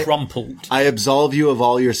 just crumpled. I absolve you of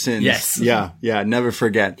all your sins. Yes. Yeah, never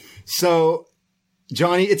forget. So,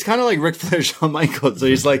 Johnny, it's kind of like Ric Flair, Shawn Michaels. So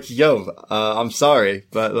he's like, yo, I'm sorry,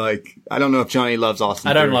 but like, I don't know if Johnny loves Austin.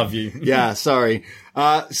 I don't love you. Yeah, sorry.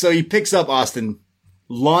 So he picks up Austin,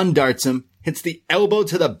 lawn darts him, hits the elbow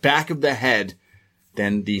to the back of the head.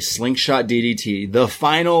 Then the slingshot DDT, the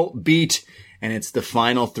final beat, and it's the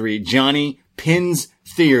final 3. Johnny pins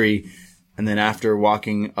Theory, and then after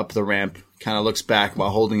walking up the ramp, kind of looks back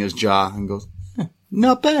while holding his jaw and goes,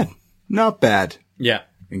 not bad. Yeah.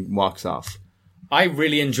 And walks off. I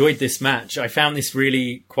really enjoyed this match. I found this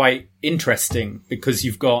really quite interesting because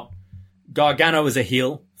you've got Gargano as a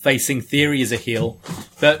heel, facing Theory as a heel,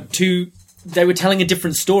 but they were telling a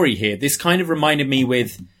different story here. This kind of reminded me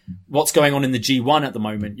with what's going on in the G1 at the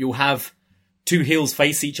moment. You'll have 2 heels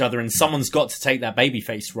face each other and someone's got to take that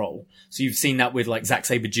babyface role. So you've seen that with like Zack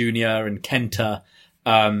Sabre Jr. and Kenta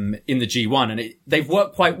in the G1, and they've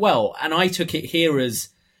worked quite well. And I took it here as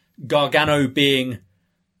Gargano being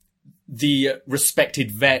the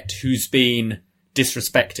respected vet who's been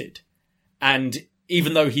disrespected. And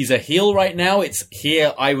even though he's a heel right now, it's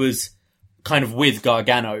here I was kind of with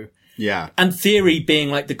Gargano. Yeah. And Theory being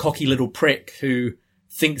like the cocky little prick who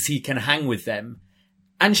thinks he can hang with them,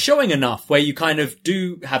 and showing enough where you kind of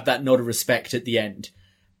do have that nod of respect at the end,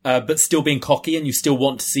 but still being cocky and you still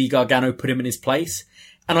want to see Gargano put him in his place.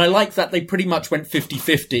 And I like that they pretty much went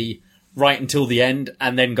 50-50 right until the end,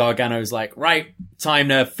 and then Gargano's like, right, time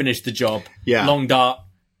to finish the job. Yeah. Long dart,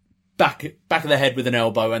 back of the head with an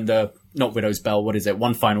elbow, and not Widow's Bell, what is it?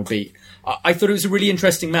 One final beat. I thought it was a really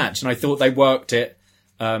interesting match, and I thought they worked it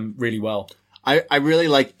really well. I really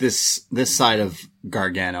like this side of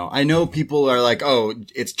Gargano. I know people are like, oh,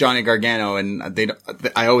 it's Johnny Gargano, and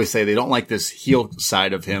I always say they don't like this heel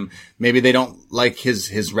side of him. Maybe they don't like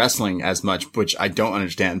his wrestling as much, which I don't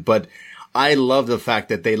understand, but I love the fact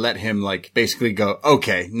that they let him like basically go,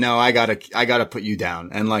 okay, no, I gotta put you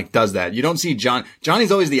down, and like does that. You don't see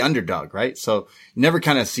Johnny's always the underdog, right? So you never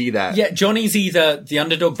kind of see that. Yeah, Johnny's either the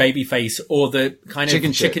underdog babyface or the kind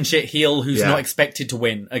of chicken shit heel who's not expected to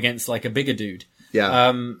win against like a bigger dude.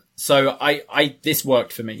 Yeah. So this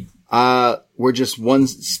worked for me. We're just one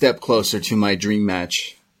step closer to my dream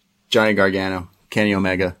match. Johnny Gargano, Kenny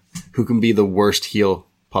Omega, who can be the worst heel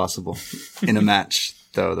possible in a match.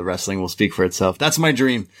 Though the wrestling will speak for itself. That's my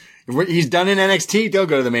dream. He's done in NXT. Don't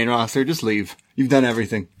go to the main roster. Just leave. You've done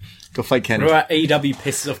everything. Go fight Kenny. What about AEW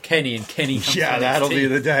pisses off Kenny and Kenny comes to NXT? That'll be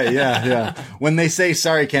the day. Yeah. When they say,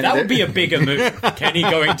 sorry, Kenny. That would be a bigger move. Kenny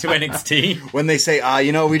going to NXT. When they say,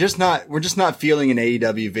 we're just not feeling an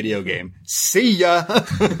AEW video game. See ya.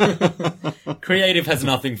 Creative has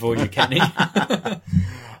nothing for you, Kenny.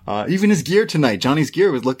 Even his gear tonight, Johnny's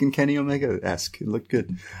gear was looking Kenny Omega-esque. It looked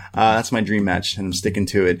good. That's my dream match, and I'm sticking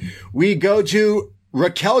to it. We go to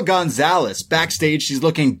Raquel Gonzalez backstage. She's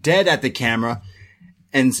looking dead at the camera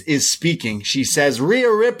and is speaking. She says,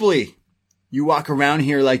 Rhea Ripley, you walk around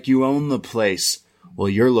here like you own the place. Well,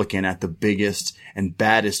 you're looking at the biggest and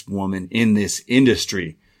baddest woman in this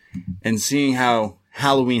industry. And seeing how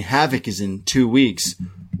Halloween Havoc is in 2 weeks,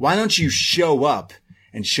 why don't you show up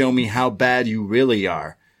and show me how bad you really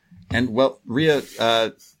are? And, well, Rhea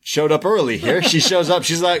showed up early here. She shows up.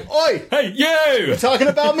 She's like, oi! Hey, you! Talking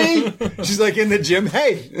about me? She's like in the gym.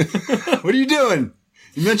 Hey, what are you doing?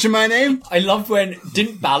 You mentioned my name? I loved when,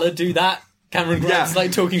 didn't Balor do that? Cameron Grimes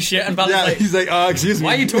like talking shit and Balor's like, he's like, excuse me.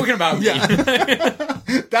 Why are you talking about me? Yeah.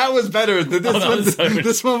 That was better.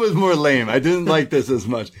 This one was more lame. I didn't like this as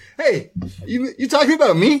much. Hey, you talking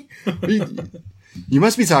about me? You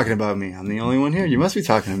must be talking about me. I'm the only one here. You must be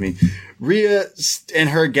talking to me. Rhea and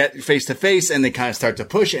her get face to face, and they kind of start to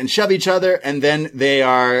push and shove each other, and then they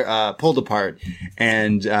are pulled apart.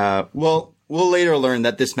 And we'll later learn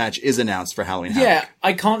that this match is announced for Halloween Havoc. Yeah,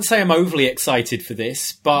 I can't say I'm overly excited for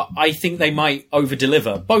this, but I think they might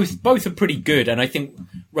over-deliver. Both are pretty good, and I think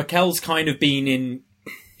Raquel's kind of been in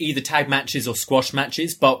either tag matches or squash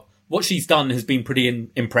matches, but what she's done has been pretty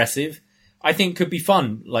impressive. I think could be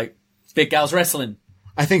fun, like big gals wrestling.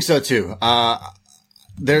 I think so too.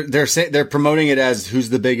 They're promoting it as who's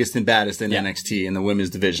the biggest and baddest in NXT in the women's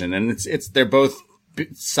division, and they're both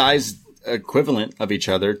size equivalent of each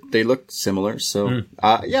other. They look similar, so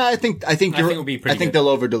I think it'll be pretty good. They'll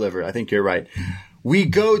over deliver. I think you're right. We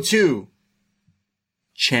go to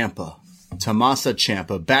Tommaso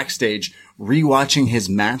Ciampa backstage, rewatching his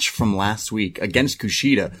match from last week against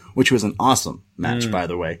Kushida, which was an awesome match, by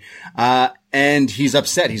the way. And he's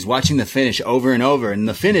upset. He's watching the finish over and over. And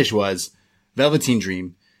the finish was Velveteen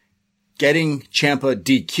Dream getting Ciampa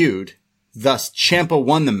DQ'd. Thus, Ciampa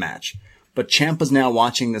won the match. But Ciampa's now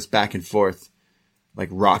watching this back and forth, like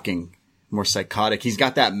rocking, more psychotic. He's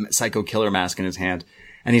got that psycho killer mask in his hand.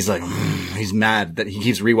 And he's like, he's mad that he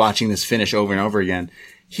keeps rewatching this finish over and over again.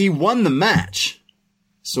 He won the match.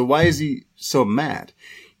 So why is he so mad?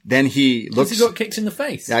 Then he looks. Because he got kicked in the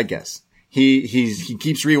face. I guess. He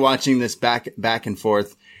keeps rewatching this back and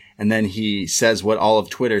forth. And then he says what all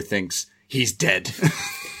of Twitter thinks. He's dead.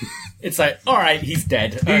 It's like, all right, he's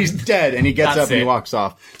dead. He's dead. And he gets up and he walks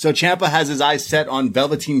off. So Ciampa has his eyes set on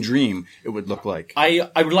Velveteen Dream, it would look like. I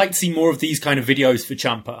would like to see more of these kind of videos for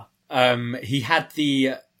Ciampa. He had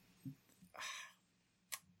the,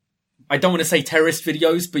 I don't want to say terrorist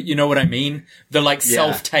videos, but you know what I mean? The like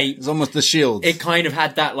self-tape. It's almost the Shield. It kind of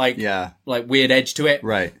had that like weird edge to it.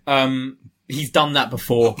 Right. He's done that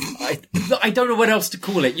before. I don't know what else to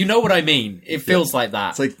call it. You know what I mean? It feels like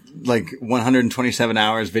that. It's like 127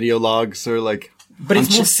 hours video logs or like. But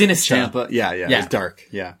it's more sinister. Ciampa. Yeah. It's dark.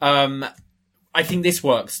 Yeah. I think this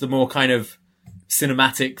works. The more kind of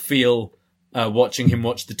cinematic feel. Watching him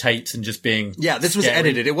watch the tapes and just being this was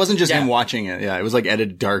edited. It wasn't just him watching it. Yeah, it was like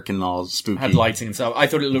edited dark and all spooky. Had lighting and stuff. I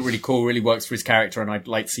thought it looked really cool, really works for his character, and I'd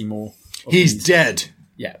like to see more. He's dead.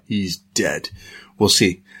 Yeah. He's dead. We'll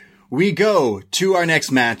see. We go to our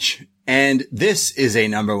next match, and this is a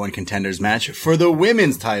number one contenders match for the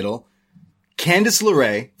women's title. Candice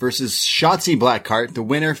LeRae versus Shotzi Blackheart. The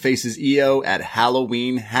winner faces Io at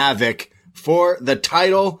Halloween Havoc for the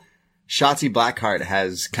title. Shotzi Blackheart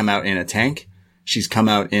has come out in a tank. She's come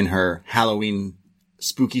out in her Halloween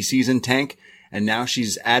spooky season tank. And now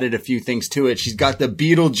she's added a few things to it. She's got the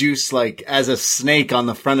Beetlejuice like as a snake on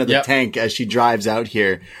the front of the tank as she drives out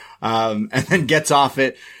here. And then gets off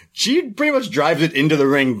it. She pretty much drives it into the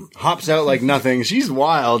ring, hops out like nothing. She's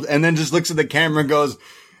wild. And then just looks at the camera and goes,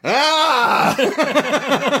 ah!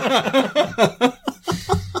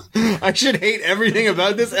 I should hate everything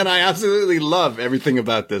about this, and I absolutely love everything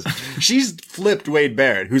about this. She's flipped Wade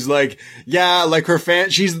Barrett, who's like, like her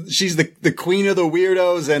she's the queen of the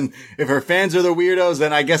weirdos, and if her fans are the weirdos,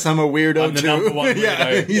 then I guess I'm a weirdo I'm the number one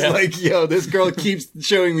weirdo. He's like, yo, this girl keeps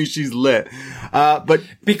showing me she's lit. But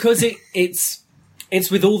because it's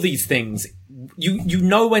with all these things, you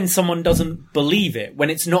know when someone doesn't believe it, when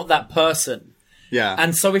it's not that person. Yeah.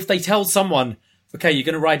 And so if they tell someone, okay, you're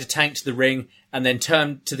going to ride a tank to the ring and then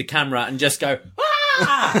turn to the camera and just go,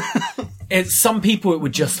 ah! Some people, it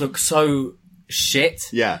would just look so shit.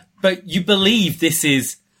 Yeah. But you believe this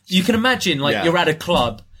is, you can imagine like you're at a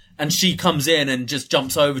club and she comes in and just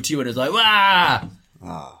jumps over to you and is like, ah!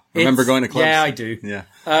 Remember going to clubs? Yeah, I do. Yeah.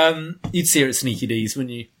 You'd see her at Sneaky D's,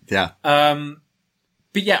 wouldn't you? Yeah.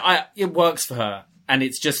 But yeah, it works for her. And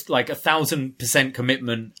it's just like 1,000%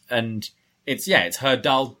 commitment and it's her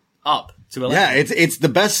dialed up to 11. Yeah, it's the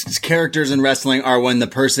best characters in wrestling are when the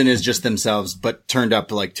person is just themselves, but turned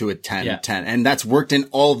up like to a 10. And that's worked in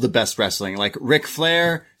all of the best wrestling. Like Ric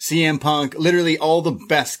Flair, CM Punk, literally all the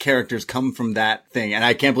best characters come from that thing. And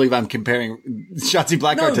I can't believe I'm comparing Shotzi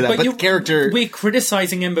Blackheart to that, but the character... We're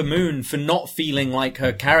criticizing Ember Moon for not feeling like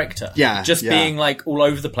her character. Yeah. Just being like all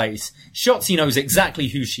over the place. Shotzi knows exactly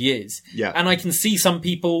who she is. Yeah. And I can see some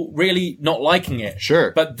people really not liking it.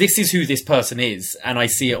 Sure. But this is who this person is, and I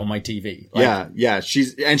see it on my TV. Like, yeah.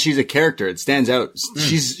 She's a character. It stands out.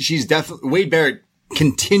 She's definitely... Wade Barrett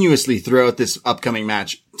continuously throughout this upcoming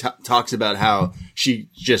match talks about how she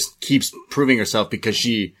just keeps proving herself because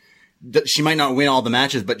she might not win all the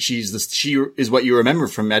matches, but she is what you remember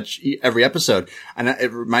from every episode. And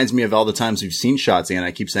it reminds me of all the times we've seen Shotzi, and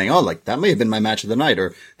I keep saying, oh, like that may have been my match of the night,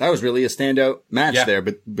 or that was really a standout match there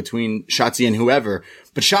between Shotzi and whoever.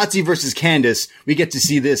 But Shotzi versus Candice, we get to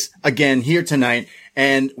see this again here tonight,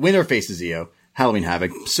 and winner faces Io, Halloween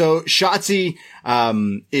Havoc. So Shotzi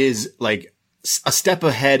is like a step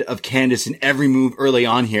ahead of Candice in every move early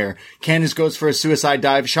on here. Candice goes for a suicide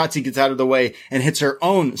dive. Shotzi gets out of the way and hits her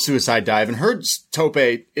own suicide dive. And her tope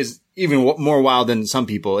is even more wild than some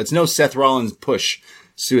people. It's no Seth Rollins push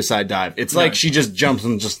suicide dive. It's like she just jumps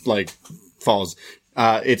and just like falls.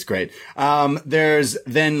 It's great. There's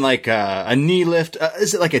then like a knee lift.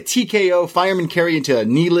 Is it like a TKO fireman carry into a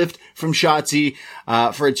knee lift from Shotzi,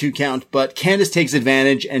 for a 2 count? But Candice takes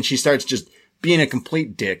advantage and she starts just being a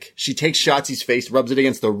complete dick. She takes Shotzi's face, rubs it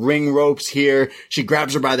against the ring ropes here. She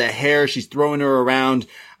grabs her by the hair. She's throwing her around.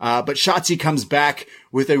 But Shotzi comes back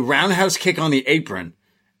with a roundhouse kick on the apron.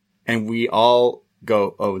 And we all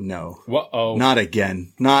go, oh no. Uh-oh. Not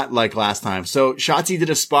again. Not like last time. So Shotzi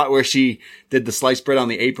did a spot where she did the sliced bread on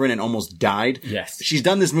the apron and almost died. Yes. She's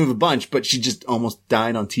done this move a bunch, but she just almost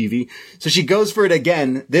died on TV. So she goes for it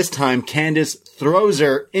again. This time, Candice throws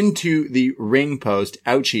her into the ring post.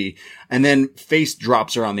 Ouchie. And then face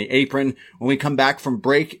drops her on the apron. When we come back from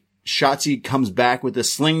break, Shotzi comes back with a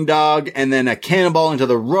sling dog and then a cannonball into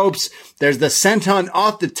the ropes. There's the senton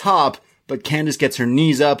off the top, but Candice gets her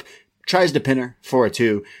knees up. Tries to pin her for a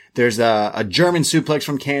 2. There's a German suplex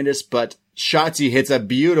from Candice, but Shotzi hits a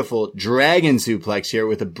beautiful dragon suplex here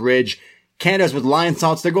with a bridge. Candice with lion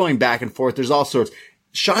salts. They're going back and forth. There's all sorts.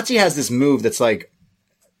 Shotzi has this move that's like,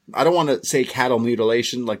 I don't want to say cattle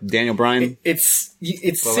mutilation like Daniel Bryan. It's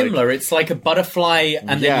similar. It's like a butterfly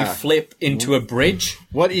and then you flip into a bridge.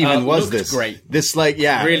 What even was this? Great. This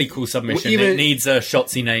really cool submission. It needs a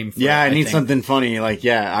Shotzi name for it. It needs something funny. Like,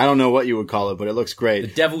 I don't know what you would call it, but it looks great. The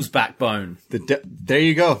Devil's Backbone. There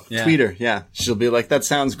you go. Yeah. Tweet her. Yeah. She'll be like, that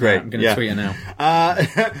sounds great. I'm going to tweet her now.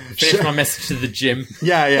 Finish my message to the gym.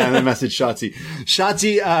 And then message Shotzi.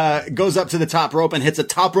 Shotzi goes up to the top rope and hits a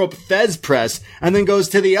top rope Fez press and then goes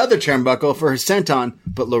to the other turnbuckle for her senton,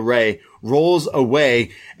 but LeRae rolls away.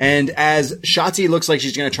 And as Shotzi looks like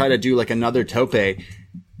she's going to try to do like another tope,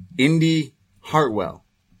 Indy Hartwell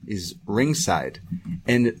is ringside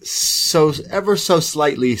and so ever so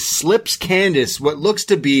slightly slips Candice what looks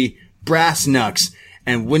to be brass knucks.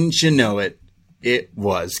 And wouldn't you know it, it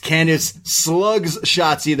was. Candice slugs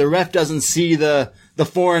Shotzi. The ref doesn't see the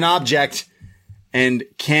foreign object. And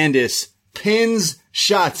Candice pins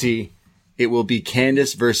Shotzi. It will be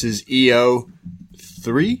Candice versus EO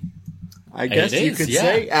 3, I guess you could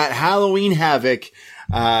say, at Halloween Havoc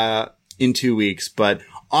in 2 weeks. But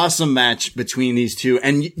awesome match between these two.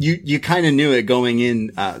 And you kind of knew it going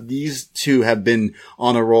in. These two have been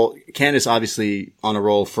on a roll. Candice obviously on a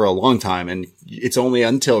roll for a long time. And it's only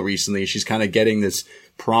until recently she's kind of getting this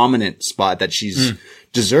prominent spot that she's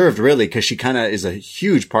deserved, really, because she kind of is a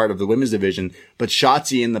huge part of the women's division. But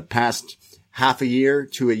Shotzi in the past half a year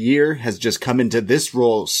to a year has just come into this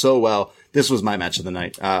role so well. This was my match of the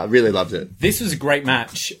night. Really loved it. This was a great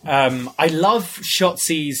match. I love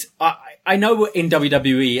Shotzi's. I know in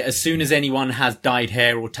WWE, as soon as anyone has dyed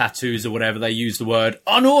hair or tattoos or whatever, they use the word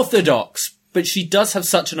unorthodox. But she does have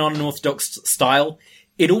such an unorthodox style.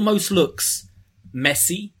 It almost looks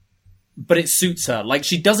messy, but it suits her. Like,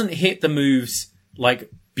 she doesn't hit the moves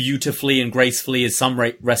like beautifully and gracefully as some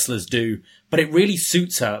wrestlers do, but it really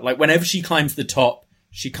suits her. Like, whenever she climbs the top,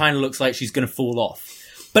 she kind of looks like she's going to fall off.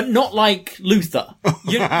 But not like Luther.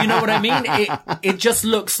 You know what I mean? It just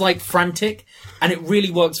looks like frantic, and it really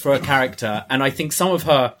works for her character. And I think some of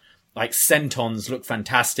her, like, sentons look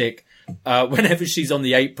fantastic. Whenever she's on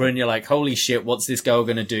the apron, you're like, holy shit, what's this girl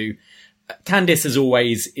going to do? Candice, as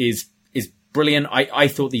always, is brilliant. I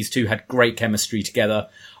thought these two had great chemistry together.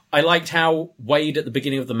 I liked how Wade at the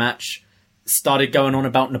beginning of the match started going on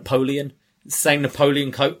about Napoleon, saying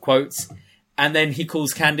Napoleon quotes, and then he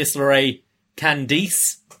calls Candice LeRae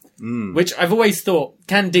Candice, which I've always thought,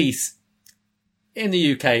 Candice, in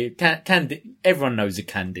the UK, everyone knows a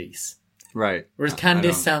Candice. Right. Whereas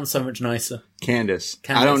Candice sounds so much nicer. Candice.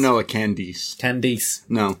 I don't know a Candice. Candice.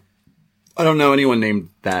 No. I don't know anyone named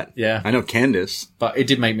that. Yeah. I know Candice. But it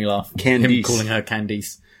did make me laugh. Candice. Him calling her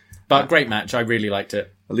Candice. But great match. I really liked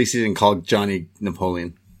it. At least he didn't call Johnny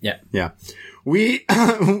Napoleon. Yeah. Yeah.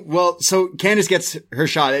 So Candice gets her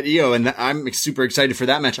shot at Io, and I'm super excited for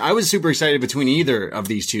that match. I was super excited between either of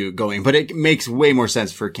these two going, but it makes way more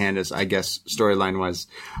sense for Candice, I guess, storyline wise.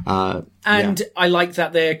 I like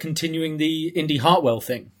that they're continuing the Indy Hartwell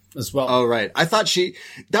thing as well. Oh, right. I thought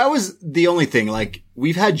that was the only thing. Like,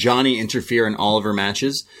 we've had Johnny interfere in all of her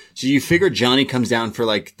matches. So you figure Johnny comes down for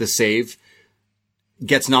like the save,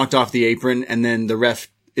 gets knocked off the apron, and then the ref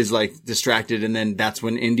is like distracted, and then that's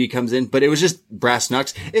when Indy comes in. But it was just brass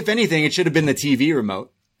knucks. If anything, it should have been the TV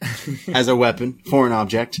remote as a weapon, foreign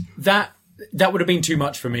object. That would have been too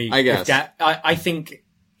much for me. I guess. I think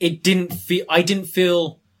it didn't feel. I didn't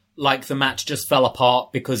feel like the match just fell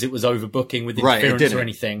apart because it was overbooking with interference or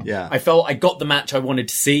anything. Yeah. I felt I got the match I wanted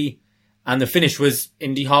to see, and the finish was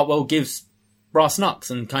Indy Hartwell gives brass knucks,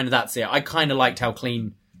 and kind of that's it. I kind of liked how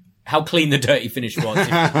clean the dirty finish was,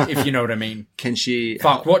 if you know what I mean. Can she...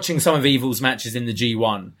 watching some of Evil's matches in the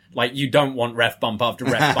G1, like, you don't want ref bump after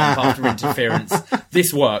ref bump after interference.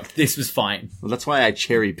 This worked. This was fine. Well, that's why I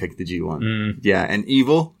cherry-picked the G1. Yeah, and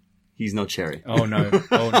Evil, he's no cherry. Oh, no.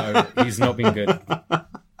 He's not been good.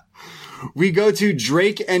 We go to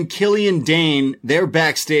Drake and Killian Dane. They're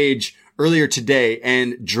backstage earlier today,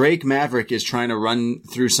 and Drake Maverick is trying to run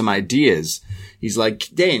through some ideas. He's like,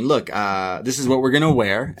 Dane, look, this is what we're going to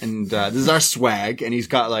wear. And, this is our swag. And he's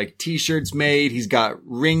got like t-shirts made. He's got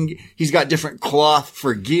different cloth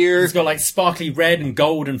for gear. He's got like sparkly red and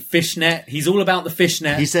gold and fishnet. He's all about the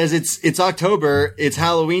fishnet. He says it's October. It's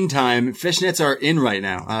Halloween time. Fishnets are in right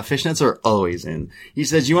now. Fishnets are always in. He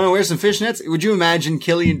says, you want to wear some fishnets? Would you imagine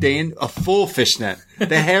Killian Dane, a full fishnet?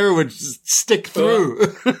 The hair would stick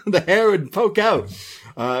through. The hair would poke out.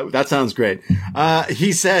 That sounds great.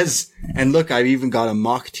 He says, and look, I've even got a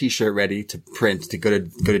mock t-shirt ready to print to go to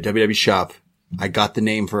WWE shop. I got the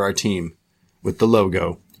name for our team with the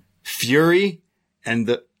logo. Furry and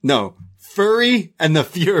the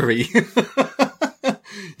Fury.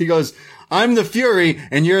 He goes, I'm the Fury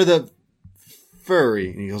and you're the Furry.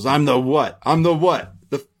 And he goes, I'm the what? I'm the what?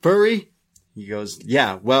 The Furry? He goes,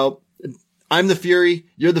 yeah, well, I'm the Fury,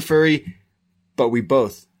 you're the Furry, but we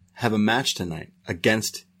both have a match tonight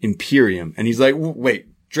against Imperium. And he's like, wait,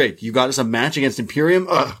 Drake, you got us a match against Imperium?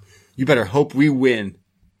 Ugh, you better hope we win.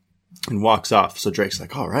 And walks off. So Drake's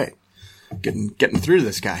like, all right, getting through to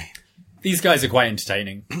this guy. These guys are quite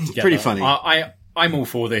entertaining. Pretty funny. I'm all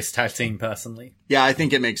for this tag team personally. Yeah, I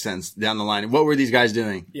think it makes sense down the line. What were these guys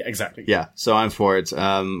doing? Yeah, exactly. Yeah, so I'm for it.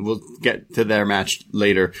 We'll get to their match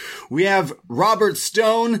later. We have Robert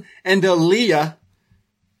Stone and Aaliyah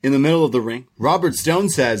in the middle of the ring. Robert Stone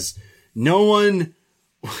says, no one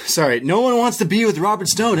wants to be with Robert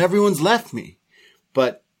Stone. Everyone's left me.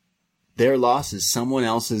 But their loss is someone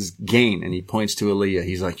else's gain. And he points to Aaliyah.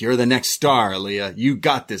 He's like, you're the next star, Aaliyah. You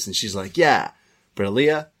got this. And she's like, yeah. But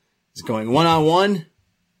Aaliyah is going one-on-one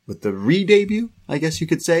with the re-debut, I guess you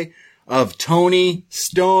could say, of Toni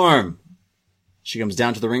Storm. She comes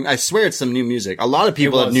down to the ring. I swear it's some new music. A lot of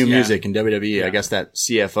people have new music in WWE. Yeah. I guess that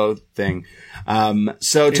CFO thing.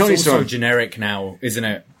 So it's Toni also Storm. generic now, isn't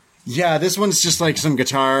it? Yeah, this one's just like some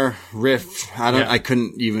guitar riff. I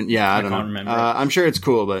can't remember. I'm sure it's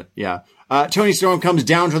cool, but yeah. Toni Storm comes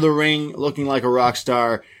down to the ring looking like a rock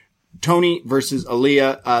star. Toni versus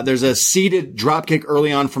Aaliyah. There's a seated dropkick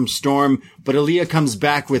early on from Storm, but Aaliyah comes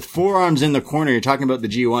back with forearms in the corner. You're talking about the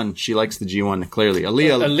G1. She likes the G1, clearly.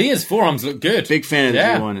 Aaliyah's forearms look good. Big fan of the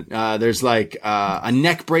G1. There's like a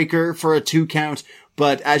neck breaker for a 2 count,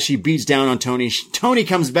 but as she beats down on Toni, Toni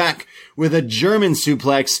comes back with a German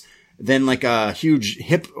suplex, then like a huge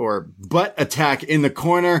hip or butt attack in the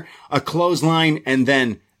corner, a clothesline, and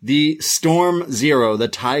then the Storm Zero, the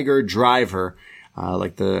Tiger Driver,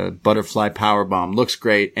 like the butterfly powerbomb. Looks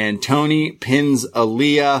great. And Toni pins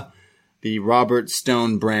Aaliyah, the Robert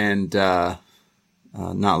Stone brand, not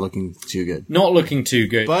looking too good. Not looking too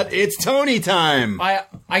good. But it's Toni time!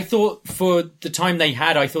 I thought for the time they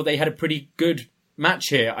had, I thought they had a pretty good match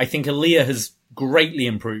here. I think Aaliyah has greatly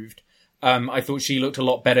improved. I thought she looked a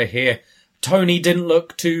lot better here. Toni didn't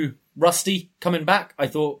look too rusty coming back. I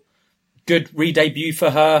thought good re-debut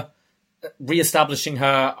for her, re-establishing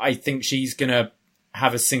her. I think she's going to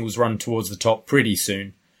have a singles run towards the top pretty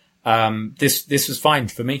soon. This was fine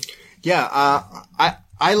for me. Yeah,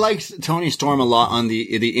 I liked Toni Storm a lot on the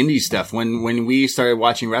indie stuff. When we started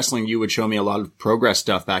watching wrestling, you would show me a lot of Progress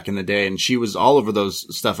stuff back in the day, and she was all over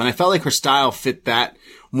those stuff. And I felt like her style fit that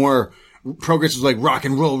more. Progress was like rock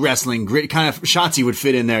and roll wrestling, grit, kind of Shotzi would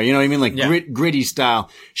fit in there. You know what I mean? Like gritty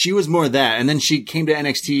style. She was more that. And then she came to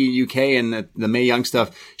NXT UK and the Mae Young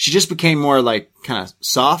stuff. She just became more like kind of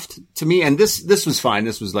soft to me. And this was fine.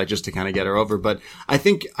 This was like just to kind of get her over. But I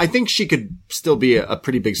think she could still be a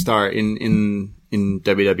pretty big star in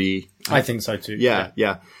WWE. I think so too.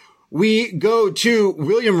 Yeah. We go to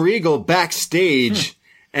William Regal backstage.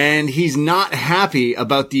 And he's not happy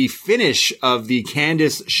about the finish of the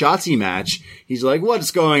Candice Shotzi match. He's like,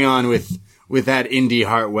 what's going on with that Indy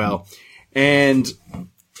Hartwell? And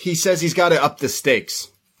he says he's got to up the stakes.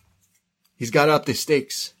 He's got to up the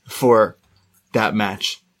stakes for that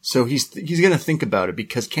match. So he's going to think about it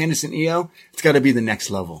because Candice and Io, it's got to be the next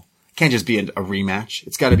level. It can't just be a rematch.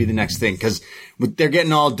 It's got to be the next thing because they're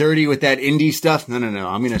getting all dirty with that Indy stuff. No.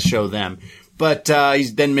 I'm going to show them. But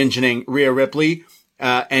he's then mentioning Rhea Ripley.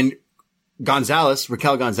 And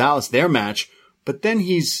Raquel Gonzalez, their match, but then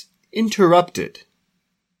he's interrupted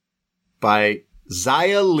by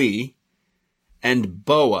Xia Li and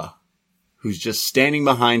Boa, who's just standing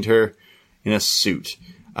behind her in a suit.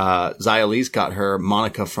 Xia Li's got her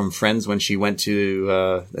Monica from Friends when she went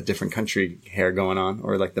to a different country hair going on,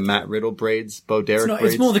 or like the Matt Riddle braids, Bo Derek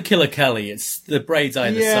braids. It's more the Killer Kelly. It's the braids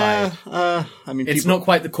either side. I mean, it's not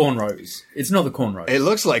quite the cornrows. It's not the cornrows. It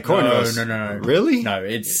looks like cornrows. No. Really? No,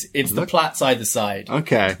 it's the plaits either side.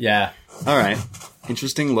 Okay. Yeah. All right.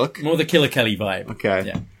 Interesting look. More the Killer Kelly vibe.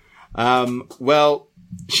 Okay. Yeah. Well,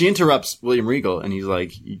 she interrupts William Regal, and he's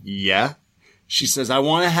like, yeah. She says, I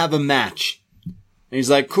want to have a match. And he's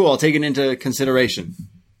like, cool, I'll take it into consideration.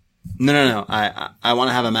 No. I want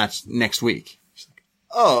to have a match next week. She's like,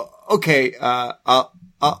 oh, okay. I'll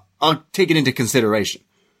take it into consideration.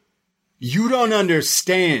 You don't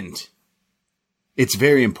understand. It's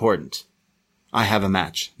very important. I have a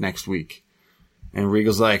match next week. And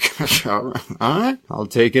Regal's like, all right, I'll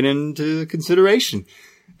take it into consideration,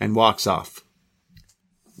 and walks off.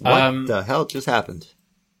 What the hell just happened?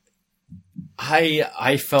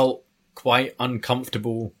 I felt quite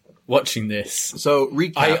uncomfortable watching this. So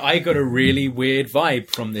recap. I got a really weird vibe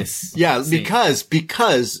from this. Yeah, scene.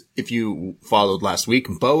 because if you followed last week,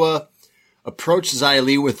 Boa approached Xia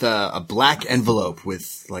Li with a black envelope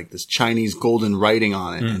with like this Chinese golden writing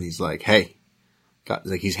on it, and he's like, "Hey,"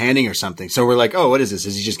 like he's handing her something. So we're like, "Oh, what is this?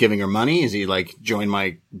 Is he just giving her money? Is he like join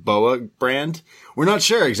my Boa brand?" We're not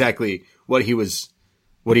sure exactly what he was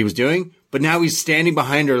doing, but now he's standing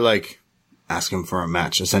behind her like. Ask him for a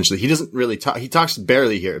match, essentially. He doesn't really talk. He talks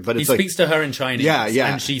barely here, but it's he speaks to her in Chinese. Yeah.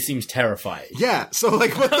 And she seems terrified. Yeah. So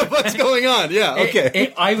like, what's going on? Yeah.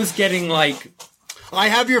 Okay. I was getting like, I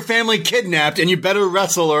have your family kidnapped and you better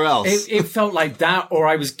wrestle or else. It felt like that, or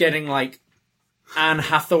I was getting like Anne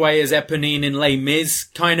Hathaway as Eponine in Les Mis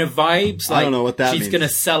kind of vibes. Like, I don't know what that means. She's going to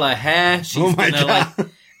sell her hair. She's going to like,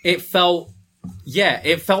 it felt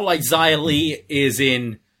like Xia Li is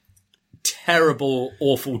in terrible,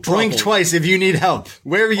 awful trouble. Blink twice if you need help.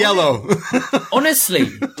 Wear yellow. Honestly,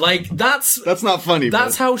 like that's not funny.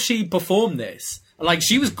 That's how she performed this. Like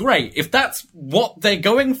she was great. If that's what they're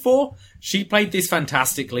going for, she played this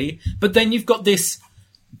fantastically. But then you've got this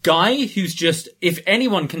guy who's just, if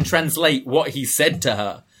anyone can translate what he said to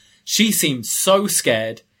her, she seemed so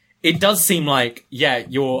scared. It does seem like, yeah,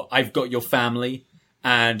 I've got your family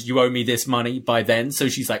and you owe me this money by then. So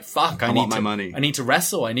she's like, fuck, I need my money. I need to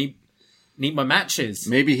wrestle. I need my matches.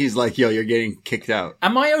 Maybe he's like, yo, you're getting kicked out.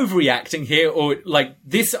 Am I overreacting here, or like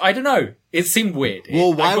this? I don't know. It seemed weird.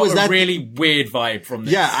 Well, why was that? A really weird vibe from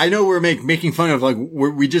this. Yeah, I know we're making fun of like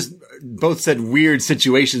we just both said weird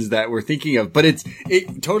situations that we're thinking of, but it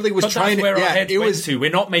totally was trying to. Where yeah, our heads it went was. To. We're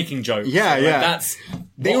not making jokes. Yeah, so, yeah. That's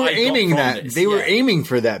they were aiming that. They were aiming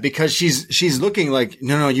for that because she's looking like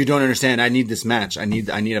no, you don't understand. I need this match. I need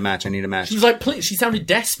a match. I need a match. She was like, please. She sounded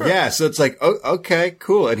desperate. Yeah, so it's like, oh, okay,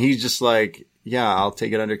 cool, and he's just like. Yeah, I'll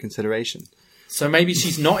take it under consideration. So maybe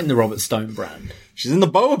she's not in the Robert Stone brand. She's in the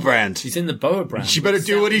Boa brand. She's in the Boa brand. She better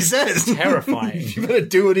do what he says. Terrifying. She better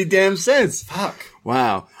do what he damn says. Fuck.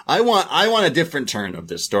 Wow. I want a different turn of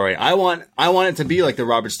this story. I want it to be like the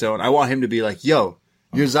Robert Stone. I want him to be like, yo,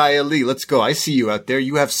 you're Xia Li. Let's go. I see you out there.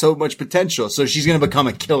 You have so much potential. So she's going to become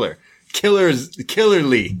a killer. Killer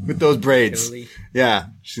Lee with those braids. Yeah.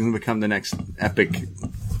 She's going to become the next epic.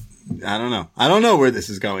 I don't know where this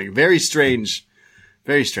is going. Very strange.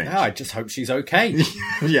 Very strange. Yeah, I just hope she's okay.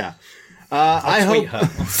 Yeah. I hope her.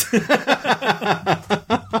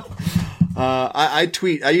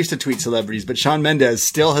 I used to tweet celebrities, but Shawn Mendes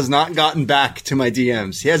still has not gotten back to my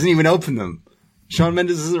DMs. He hasn't even opened them. Shawn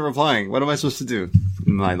Mendes isn't replying. What am I supposed to do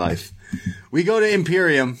in my life? We go to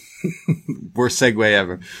Imperium. Worst segue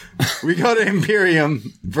ever. We go to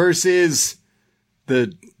Imperium versus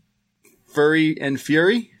the Furry and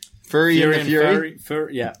Fury. Furry and the Fury.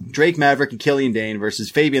 Yeah. Drake Maverick and Killian Dane versus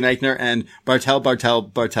Fabian Eichner and Marcel.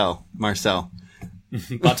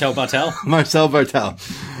 Marcel Bartel.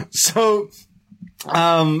 So,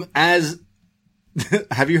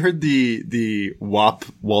 have you heard the WAP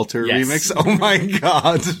Walter remix? Oh my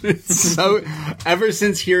God. It's so, ever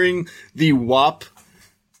since hearing the WAP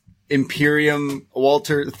Imperium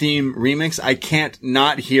Walter theme remix, I can't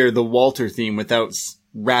not hear the Walter theme without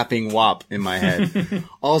rapping WAP in my head.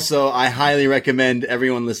 Also, I highly recommend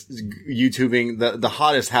everyone YouTubing the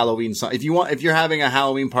hottest Halloween song. If you're having a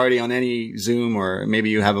Halloween party on any Zoom, or maybe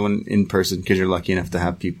you have one in person because you're lucky enough to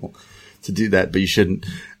have people to do that, but you shouldn't.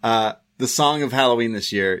 The song of Halloween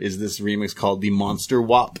this year is this remix called The Monster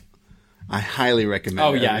WAP. I highly recommend it.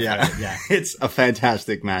 Oh yeah, yeah. It's a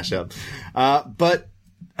fantastic mashup. But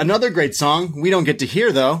another great song we don't get to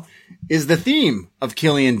hear though is the theme of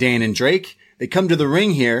Killian Dane and Drake. They come to the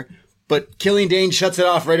ring here, but Killian Dane shuts it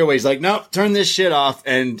off right away. He's like, no, turn this shit off.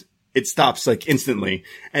 And it stops like instantly.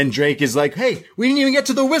 And Drake is like, hey, we didn't even get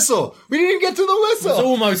to the whistle. It's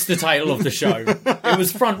almost the title of the show. It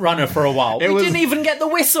was front runner for a while. We didn't even get the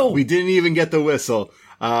whistle.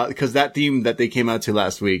 Because that theme that they came out to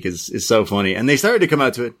last week is so funny. And they started to come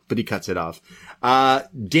out to it, but he cuts it off.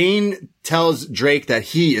 Dane tells Drake that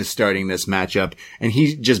he is starting this matchup, and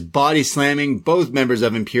he's just body slamming both members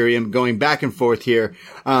of Imperium, going back and forth here.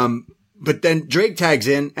 But then Drake tags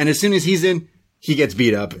in, and as soon as he's in, he gets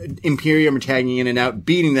beat up. Imperium are tagging in and out,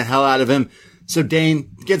 beating the hell out of him. So Dane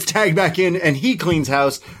gets tagged back in and he cleans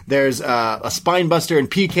house. There's a spinebuster and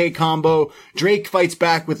PK combo. Drake fights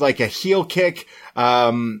back with like a heel kick.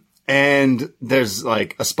 And there's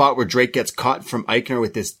like a spot where Drake gets caught from Eichner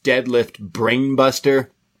with this deadlift brainbuster.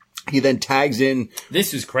 He then tags in.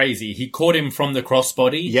 This is crazy. He caught him from the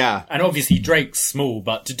crossbody. Yeah. And obviously Drake's small,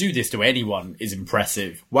 but to do this to anyone is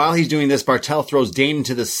impressive. While he's doing this, Bartel throws Dane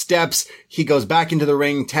into the steps. He goes back into the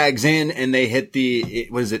ring, tags in, and they hit the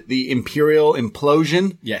Imperial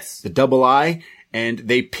Implosion? Yes. The double I. And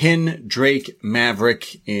they pin Drake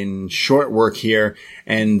Maverick in short work here.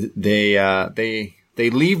 And they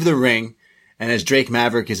leave the ring. And as Drake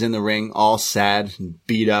Maverick is in the ring, all sad and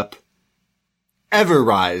beat up,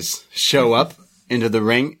 Everrise show up into the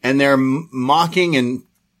ring, and they're mocking and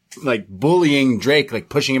like bullying Drake, like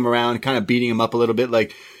pushing him around, kind of beating him up a little bit,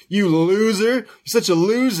 like, you loser, you're such a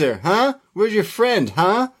loser, huh? Where's your friend,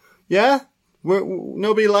 huh? Yeah?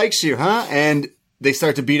 Nobody likes you, huh? And they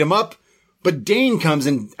start to beat him up, but Dane comes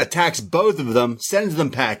and attacks both of them, sends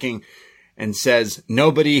them packing, and says,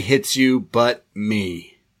 nobody hits you but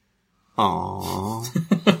me.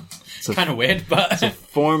 Aww. It's kind of weird, but it's a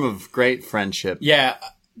form of great friendship. Yeah,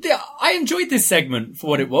 I enjoyed this segment for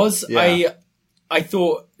what it was. Yeah. I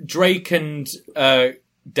thought Drake and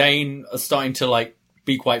Dane are starting to like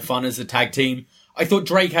be quite fun as a tag team. I thought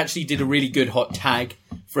Drake actually did a really good hot tag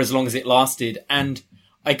for as long as it lasted, and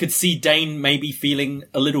I could see Dane maybe feeling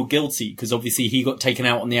a little guilty because obviously he got taken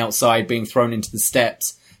out on the outside, being thrown into the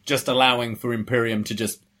steps, just allowing for Imperium to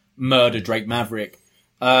just murder Drake Maverick.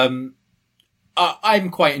 I'm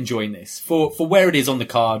quite enjoying this. For where it is on the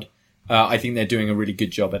card, I think they're doing a really good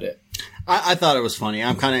job at it. I thought it was funny.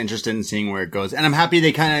 I'm kind of interested in seeing where it goes. And I'm happy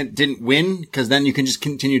they kind of didn't win, because then you can just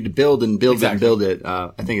continue to build and build and build it.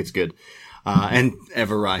 I think it's good. And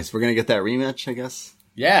Everrise. We're going to get that rematch, I guess.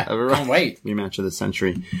 Yeah, Everrise. Can't wait. Rematch of the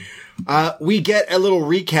century. We get a little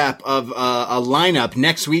recap of a lineup.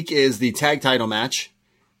 Next week is the tag title match.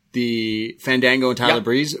 The Fandango and Tyler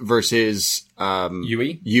Breeze versus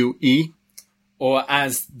UE. Or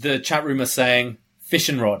as the chat room are saying, Fish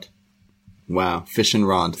and Rod. Wow, Fish and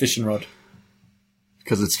Rod. Fish and Rod.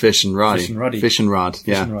 Because it's Fish and Roddy. Fish and Roddy. Fish and Rod,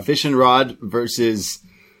 yeah. and Rod. Fish and Rod versus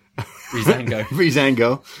Breezango.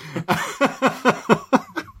 Breezango.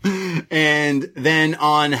 And then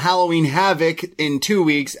on Halloween Havoc in 2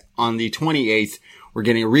 weeks, on the 28th, we're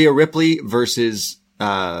getting Rhea Ripley versus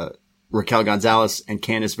Raquel Gonzalez and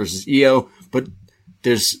Candice versus Io. But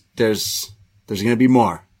there's going to be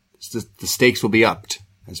more. The stakes will be upped,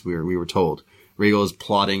 as we were told. Regal is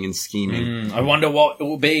plotting and scheming. I wonder what it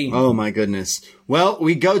will be. Oh my goodness. Well,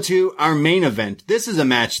 we go to our main event. This is a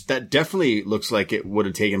match that definitely looks like it would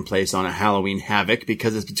have taken place on a Halloween Havoc,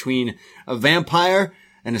 because it's between a vampire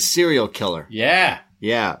and a serial killer. Yeah.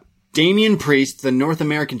 Yeah. Damian Priest, the North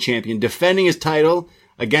American champion, defending his title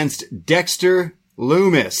against Dexter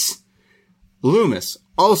Lumis. Lumis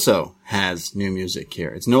also has new music here.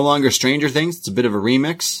 It's no longer Stranger Things. It's a bit of a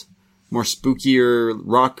remix. More spookier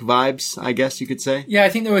rock vibes, I guess you could say. Yeah, I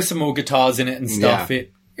think there were some more guitars in it and stuff. Yeah.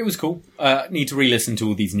 It was cool. Need to re-listen to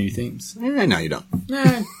all these new themes. No, you don't.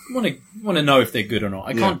 Nah, want to know if they're good or not.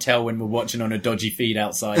 I can't tell when we're watching on a dodgy feed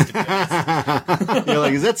outside. To be honest. You're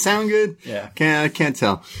like, does that sound good? Yeah. I can't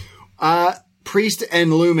tell. Priest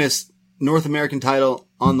and Lumis, North American title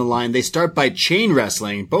on the line. They start by chain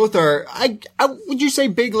wrestling. Both are, would you say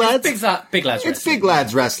big lads? Big lads wrestling. It's big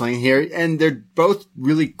lads wrestling here, and they're both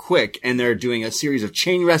really quick, and they're doing a series of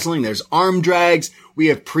chain wrestling. There's arm drags. We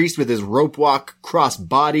have Priest with his rope walk cross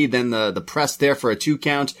body, then the press there for a 2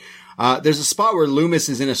 count. There's a spot where Lumis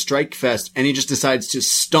is in a strike fest, and he just decides to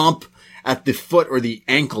stomp at the foot or the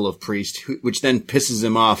ankle of Priest, which then pisses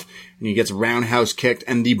him off, and he gets roundhouse kicked,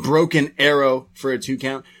 and the broken arrow for a 2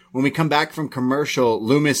 count. When we come back from commercial,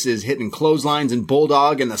 Lumis is hitting clotheslines and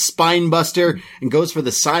bulldog and the spine buster and goes for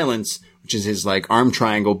the silence, which is his like arm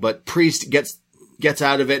triangle, but Priest gets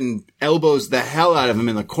out of it and elbows the hell out of him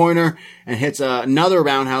in the corner and hits another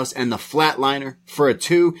roundhouse and the flatliner for a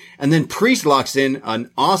 2. And then Priest locks in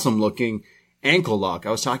an awesome looking ankle lock.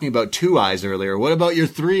 I was talking about 2 eyes earlier. What about your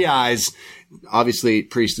 3 eyes? Obviously,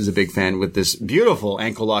 Priest is a big fan with this beautiful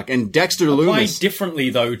ankle lock. And Dexter Lumis. Quite differently,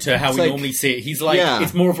 though, to how we normally see it. He's like,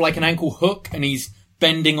 it's more of like an ankle hook, and he's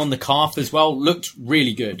bending on the calf as well. Looked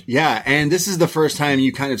really good. Yeah, and this is the first time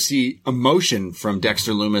you kind of see emotion from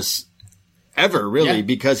Dexter Lumis ever, really,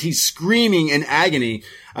 because he's screaming in agony.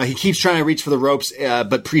 He keeps trying to reach for the ropes,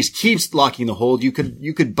 but Priest keeps locking the hold. You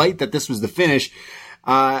could bite that this was the finish.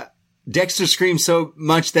 Dexter screams so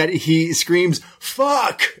much that he screams,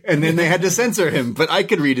 fuck! And then they had to censor him, but I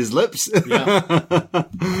could read his lips.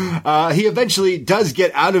 Yeah. He eventually does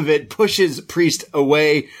get out of it, pushes Priest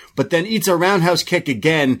away, but then eats a roundhouse kick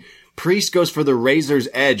again. Priest goes for the razor's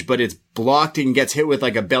edge, but it's blocked and gets hit with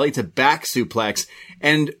like a belly to back suplex.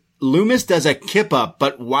 And Loomis does a kip up,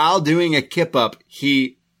 but while doing a kip up,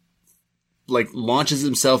 he like launches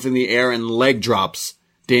himself in the air and leg drops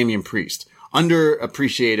Damian Priest.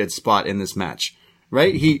 Underappreciated spot in this match,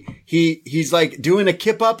 right? He's like doing a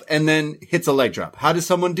kip up and then hits a leg drop. How does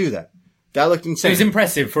someone do that? That looked insane. It was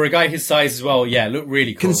impressive for a guy his size as well. Yeah, it looked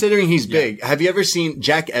really cool. Considering he's big. Have you ever seen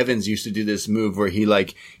Jack Evans used to do this move where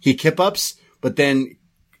he kip ups, but then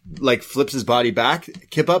like flips his body back,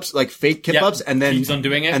 kip ups, like fake kip ups, and then keeps on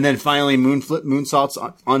doing it, and then finally moonsaults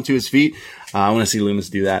onto his feet. I want to see Loomis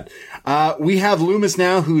do that. We have Loomis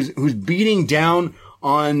now who's beating down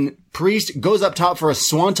on Priest, goes up top for a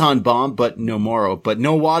swanton bomb, but no Moro, but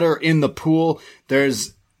no water in the pool.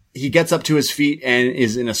 He gets up to his feet and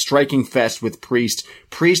is in a striking fest with Priest.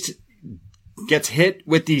 Priest gets hit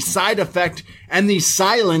with the side effect and the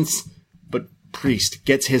silence, but Priest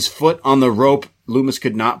gets his foot on the rope. Loomis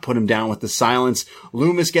could not put him down with the silence.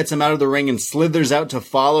 Loomis gets him out of the ring and slithers out to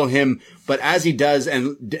follow him. But as he does,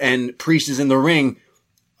 and Priest is in the ring,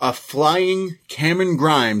 a flying Cameron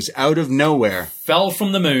Grimes out of nowhere. Fell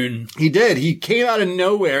from the moon. He did. He came out of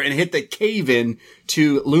nowhere and hit the cave-in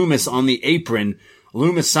to Loomis on the apron.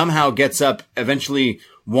 Loomis somehow gets up, eventually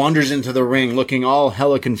wanders into the ring looking all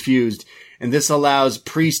hella confused. And this allows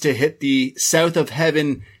Priest to hit the South of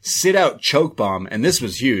Heaven sit-out choke bomb. And this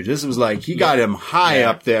was huge. This was like, he got him high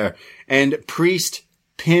up there. And Priest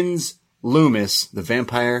pins Loomis, the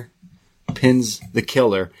vampire pins the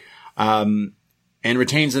killer, and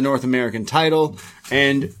retains the North American title.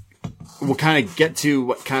 And we'll kind of get to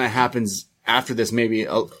what kind of happens after this, maybe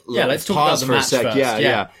let's talk about the match first.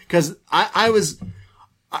 Yeah. Because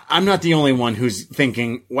I'm not the only one who's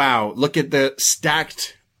thinking, wow, look at the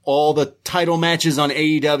stacked, all the title matches on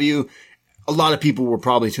AEW. A lot of people were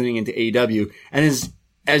probably tuning into AEW. And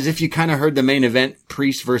as if you kind of heard the main event,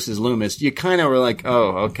 Priest versus Loomis, you kind of were like,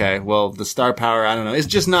 oh, okay, well, the star power, I don't know. It's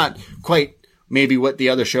just not quite maybe what the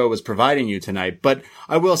other show was providing you tonight. But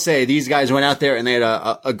I will say these guys went out there and they had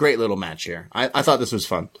a great little match here. I thought this was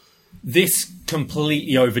fun. This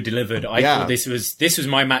completely over-delivered. I thought this was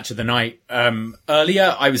my match of the night.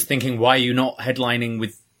 Earlier, I was thinking, why are you not headlining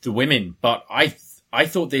with the women? But I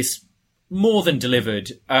thought this more than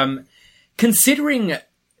delivered. Considering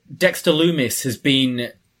Dexter Loomis has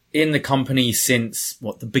been in the company since,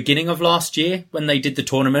 the beginning of last year when they did the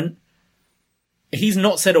tournament, he's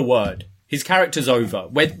not said a word. His character's over.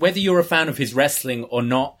 Whether you're a fan of his wrestling or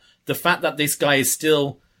not, the fact that this guy is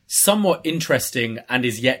still somewhat interesting and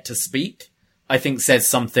is yet to speak, I think says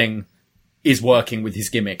something is working with his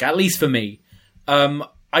gimmick, at least for me. I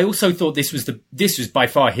also thought this was by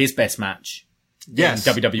far his best match. Yes.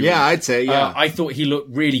 In WWE. Yeah, I'd say, yeah. I thought he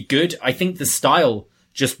looked really good. I think the style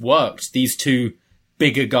just worked. These two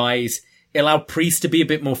bigger guys. It allowed Priest to be a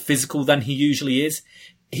bit more physical than he usually is.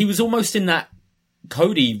 He was almost in that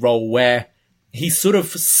Cody role where he sort of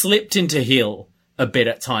slipped into heel a bit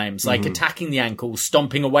at times, like attacking the ankle,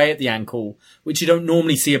 stomping away at the ankle, which you don't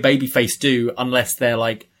normally see a babyface do unless they're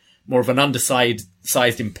like more of an undersized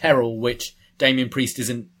in peril, which Damian Priest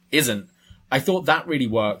isn't. I thought that really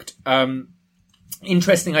worked.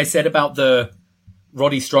 Interesting, I said about the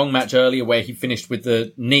Roddy Strong match earlier where he finished with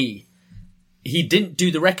the knee. He didn't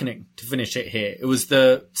do the Reckoning to finish it here. It was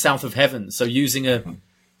the South of Heaven, so using a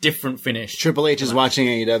different finish. Triple H is watching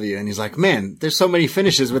AEW and he's like, man, there's so many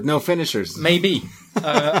finishes with no finishers. Maybe.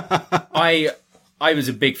 I was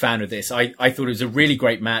a big fan of this. I thought it was a really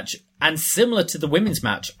great match. And similar to the women's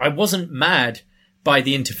match, I wasn't mad by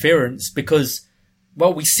the interference because,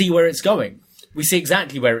 we see where it's going. We see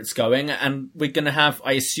exactly where it's going. And we're going to have,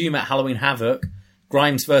 I assume at Halloween Havoc,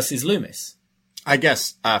 Grimes versus Loomis. I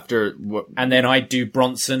guess after what? And then I'd do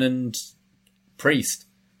Bronson and Priest.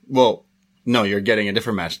 Well, no, you're getting a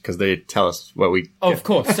different match because they tell us what we. Oh, of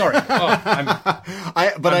course. Sorry. I'm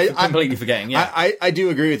completely forgetting. Yeah, I do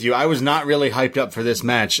agree with you. I was not really hyped up for this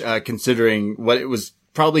match, considering what it was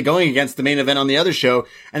probably going against the main event on the other show,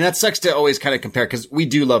 and that sucks to always kind of compare because we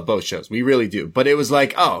do love both shows, we really do. But it was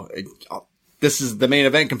like, this is the main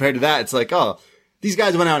event compared to that. It's like, these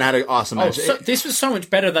guys went out and had an awesome match. This was so much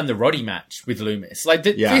better than the Roddy match with Loomis. Like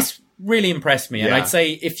this really impressed me, and I'd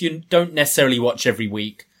say if you don't necessarily watch every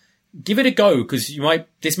week, give it a go, because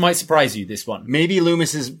this might surprise you, this one. Maybe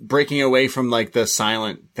Loomis is breaking away from like the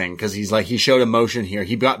silent thing, because he showed emotion here.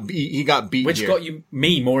 He got beat, which here. got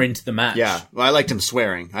me more into the match. Yeah, well, I liked him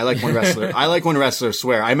swearing. I like when wrestlers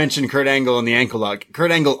swear. I mentioned Kurt Angle in the ankle lock.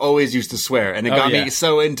 Kurt Angle always used to swear, and it got me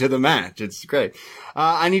so into the match. It's great.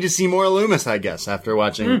 I need to see more Loomis, I guess, after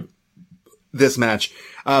watching this match.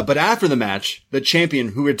 But after the match, the champion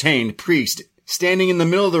who retained, Priest, standing in the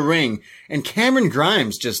middle of the ring, and Cameron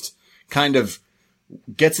Grimes just kind of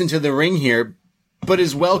gets into the ring here, but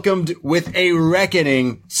is welcomed with a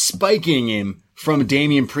reckoning, spiking him from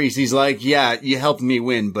Damian Priest. He's like, yeah, you helped me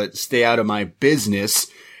win, but stay out of my business.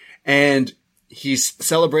 And he's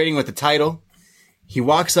celebrating with the title. He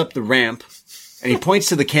walks up the ramp and he points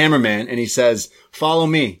to the cameraman and he says, follow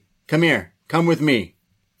me. Come here. Come with me.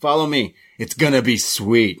 Follow me. It's gonna be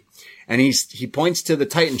sweet. And he points to the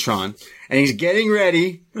Titantron, and he's getting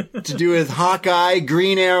ready to do his Hawkeye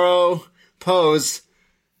Green Arrow pose.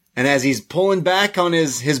 And as he's pulling back on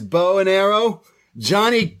his bow and arrow,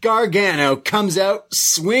 Johnny Gargano comes out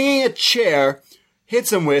swinging a chair,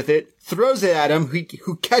 hits him with it, throws it at him,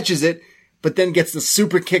 who catches it, but then gets the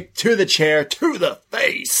super kick to the chair, to the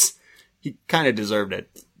face. He kind of deserved it.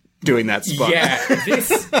 Doing that spot. Yeah,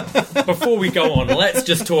 before we go on, let's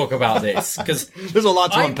just talk about this, because there's a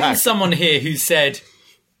lot to unpack. I've been someone here who said,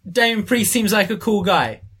 Damian Priest seems like a cool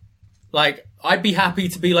guy. Like, I'd be happy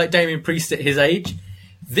to be like Damian Priest at his age.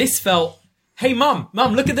 This felt, hey mum,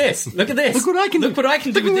 look at this. Look at this. Look what I can do. Look what I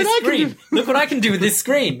can do with this screen. Look what I can do with this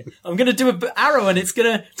screen. I'm going to do an arrow and it's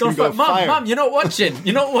going to go Mum, you're not watching.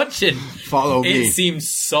 You're not watching. Follow me. It seems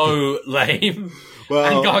so lame. Well,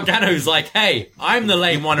 and Gargano's like, hey, I'm the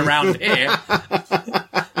lame one around here.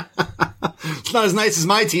 It's not as nice as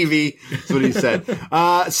my TV. That's what he said.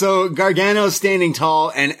 So Gargano's standing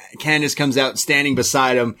tall and Candice comes out standing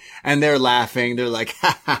beside him and they're laughing. They're like,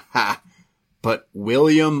 ha ha ha. But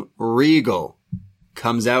William Regal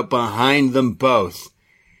comes out behind them both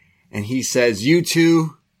and he says, you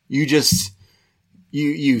two, you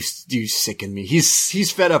sicken me.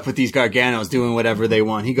 He's fed up with these Garganos doing whatever they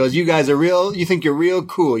want. He goes, you guys are real. You think you're real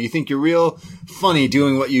cool. You think you're real funny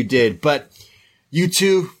doing what you did. But you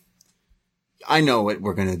two, I know what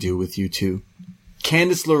we're going to do with you two.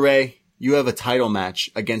 Candice LeRae, you have a title match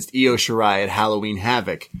against Io Shirai at Halloween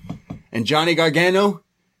Havoc. And Johnny Gargano,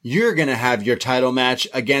 you're going to have your title match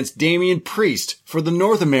against Damian Priest for the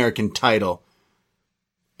North American title.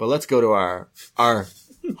 But let's go to our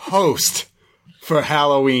host for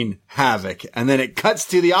Halloween Havoc. And then it cuts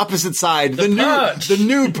to the opposite side. The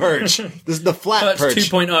new perch. This is the flat perch.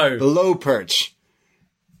 2.0. The low perch.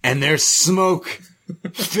 And there's smoke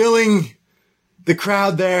filling the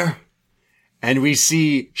crowd there. And we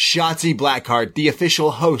see Shotzi Blackheart, the official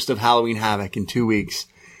host of Halloween Havoc in 2 weeks.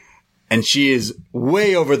 And she is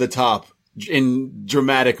way over the top in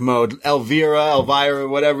dramatic mode. Elvira,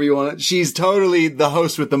 whatever you want. She's totally the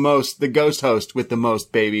host with the most, the ghost host with the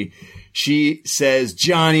most, baby. She says,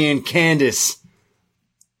 Johnny and Candice.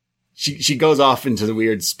 She goes off into the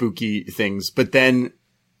weird spooky things, but then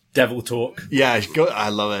devil talk. Yeah, I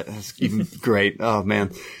love it. That's even great. Oh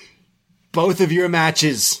man. Both of your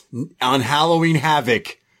matches on Halloween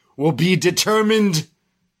Havoc will be determined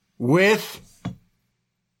with,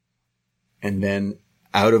 and then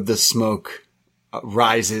out of the smoke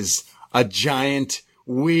rises a giant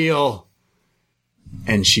wheel.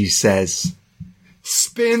 And she says,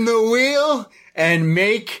 spin the wheel and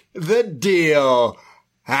make the deal.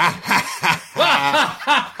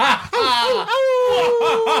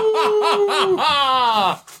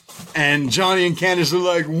 And Johnny and Candice are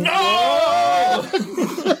like, no!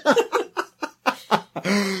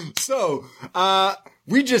 So,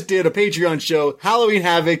 we just did a Patreon show, Halloween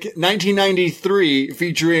Havoc 1993,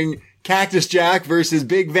 featuring Cactus Jack versus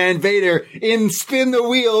Big Van Vader in Spin the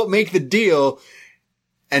Wheel, Make the Deal.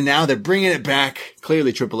 And now they're bringing it back.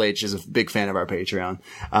 Clearly Triple H is a big fan of our Patreon,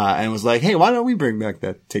 and was like, hey, why don't we bring back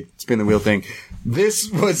that spin the wheel thing? This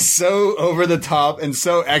was so over the top and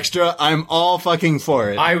so extra. I'm all fucking for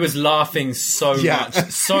it. I was laughing so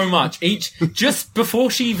much. Just before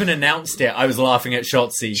she even announced it, I was laughing at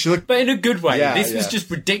Shotzi. But in a good way. Yeah, this was just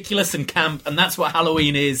ridiculous and camp, and that's what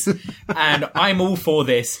Halloween is. And I'm all for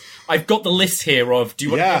this. I've got the list here of, do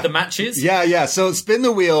you want to know the matches? Yeah. So Spin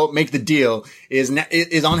the Wheel, Make the Deal is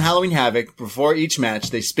on Halloween Havoc. Before each match,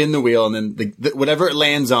 they spin the wheel, and then whatever it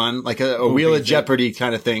lands on, like a Wheel of Jeopardy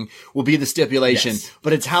kind of thing, will be the stipulation. Yes.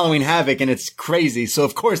 But it's Halloween Havoc, and it's crazy. So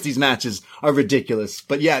of course these matches are ridiculous.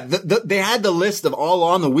 But yeah, they had the list of all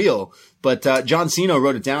on the wheel, but John Cena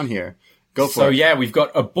wrote it down here. Go for it. So yeah, we've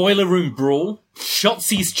got a Boiler Room Brawl,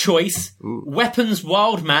 Shotzi's Choice, Weapons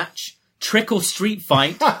Wild Match, Trick or Street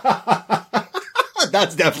Fight.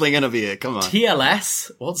 That's definitely going to be it. Come on.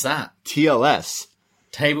 TLS. What's that? TLS.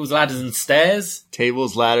 Tables, Ladders, and Stairs.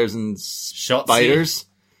 Tables, Ladders, and spiders.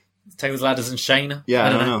 Tables, Ladders, and Shayna. Yeah, I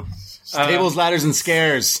don't know. Tables, Ladders, and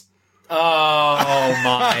Scares. Oh,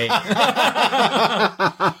 my.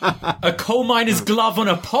 A coal miner's glove on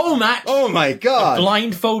a pole match. Oh, my God. A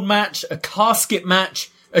blindfold match. A casket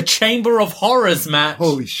match. A Chamber of Horrors match.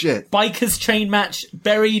 Holy shit. Biker's chain match.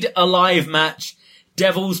 Buried alive match.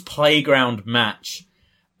 Devil's Playground match.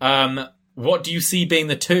 What do you see being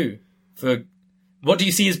the two? What do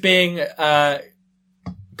you see as being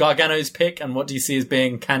Gargano's pick, and what do you see as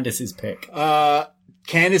being Candice's pick?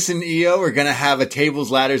 Candice and Io are going to have a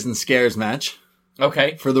Tables, Ladders, and Scares match.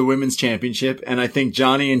 Okay. For the women's championship. And I think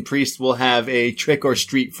Johnny and Priest will have a trick or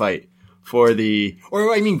street fight for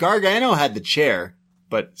Gargano had the chair,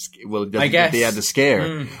 but I guess they had the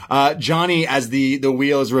scare. Johnny, as the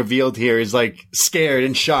wheel is revealed here, is like scared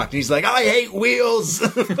and shocked. He's like, I hate wheels.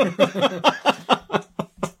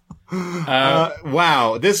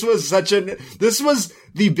 Wow. This was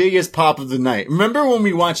the biggest pop of the night. Remember when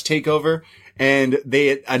we watched TakeOver and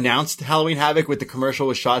they announced Halloween Havoc with the commercial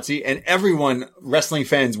with Shotzi, and everyone, wrestling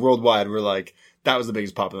fans worldwide, were like, that was the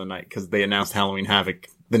biggest pop of the night because they announced Halloween Havoc,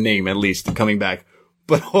 the name at least, coming back.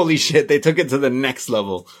 But holy shit, they took it to the next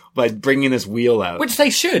level by bringing this wheel out. Which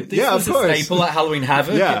they should. This was a staple at Halloween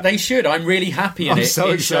Havoc. Yeah. They should. I'm really happy in it. So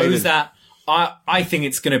it excited. Shows that I think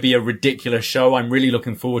it's going to be a ridiculous show. I'm really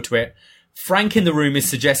looking forward to it. Frank in the room is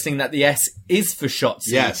suggesting that the S is for Shotzi.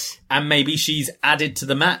 Yes. And maybe she's added to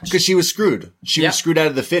the match. Because she was screwed. She was screwed out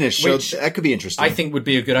of the finish. Which, so that could be interesting. I think would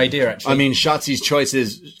be a good idea, actually. I mean, Shotzi's choice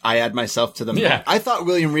is I add myself to them. Yeah. I thought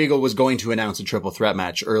William Regal was going to announce a triple threat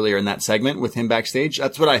match earlier in that segment with him backstage.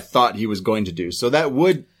 That's what I thought he was going to do. So that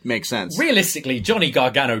would make sense. Realistically, Johnny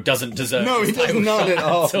Gargano doesn't deserve No, he does not at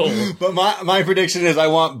all. At all. But my prediction is I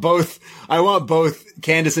want both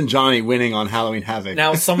Candice and Johnny winning on Halloween Havoc.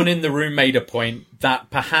 Now, someone in the room made a point that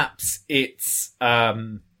perhaps it's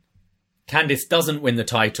Candice doesn't win the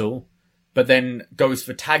title, but then goes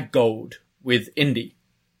for tag gold with Indy.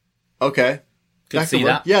 Okay. Could see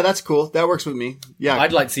that. Yeah, that's cool. That works with me. Yeah.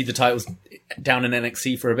 I'd like to see the titles down in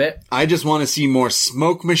NXT for a bit. I just want to see more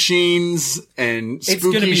smoke machines and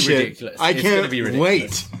spooky shit. It's going to be ridiculous. I can't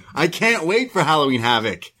wait. I can't wait for Halloween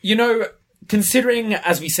Havoc. You know, considering,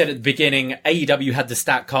 as we said at the beginning, AEW had the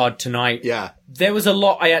stat card tonight. Yeah. There was a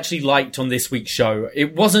lot I actually liked on this week's show.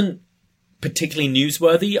 It wasn't particularly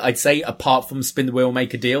newsworthy, I'd say, apart from Spin the Wheel,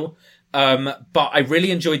 Make a Deal. But I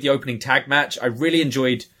really enjoyed the opening tag match. I really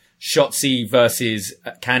enjoyed Shotzi versus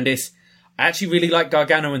Candice. I actually really liked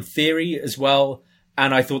Gargano and Theory as well.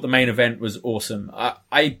 And I thought the main event was awesome.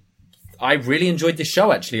 I really enjoyed this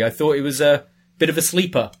show, actually. I thought it was a bit of a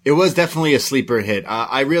sleeper. It was definitely a sleeper hit.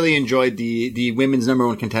 I really enjoyed the women's number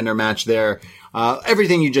one contender match there.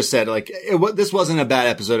 Everything you just said, this wasn't a bad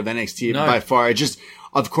episode of NXT by far. It just,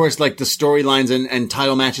 of course, like the storylines and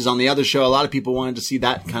title matches on the other show, a lot of people wanted to see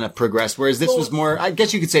that kind of progress. Whereas this was more, I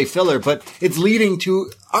guess you could say filler, but it's leading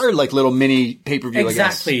to our little mini pay-per-view,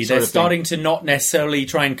 exactly. I guess. They're starting to not necessarily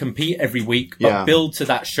try and compete every week, but build to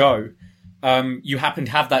that show. You happen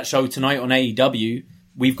to have that show tonight on AEW.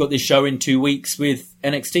 We've got this show in 2 weeks with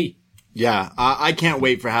NXT. Yeah, I can't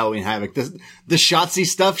wait for Halloween Havoc. The Shotzi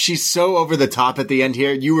stuff, she's so over the top at the end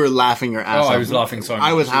here. You were laughing your ass off. I was laughing so much.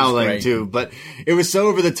 I was howling too, but it was so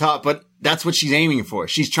over the top, but that's what she's aiming for.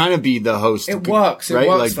 She's trying to be the host. It works. It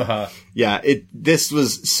works for her. Yeah, this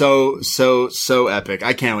was so epic.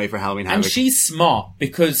 I can't wait for Halloween Havoc. And she's smart,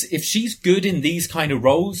 because if she's good in these kind of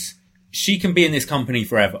roles, she can be in this company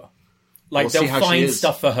forever. They'll find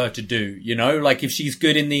stuff for her to do, you know? Like, if she's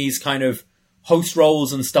good in these kind of host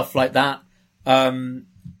roles and stuff like that,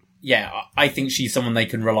 I think she's someone they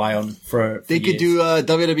can rely on for They years. could do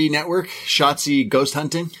WWE Network, Shotzi ghost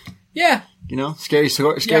hunting. Yeah. You know, scary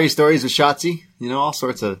stories with Shotzi. You know, all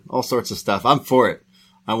sorts of stuff. I'm for it.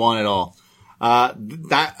 I want it all.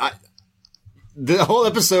 The whole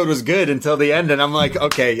episode was good until the end, and I'm like,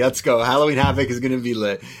 okay, let's go. Halloween Havoc is going to be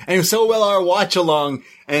lit. And so will our watch along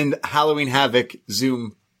and Halloween Havoc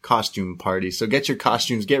Zoom costume party. So get your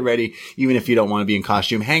costumes, get ready, even if you don't want to be in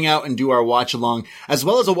costume. Hang out and do our watch along, as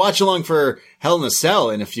well as a watch along for Hell in a Cell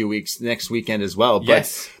in a few weeks, next weekend as well. But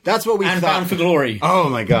yes. That's what we and thought. Bound for Glory. Oh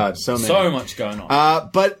my God, so much going on.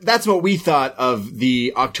 But that's what we thought of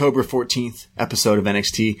the October 14th episode of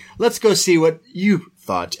NXT. Let's go see what you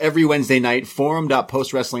thought. Every Wednesday night,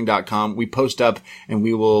 forum.postwrestling.com. We post up and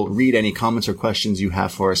we will read any comments or questions you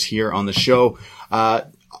have for us here on the show.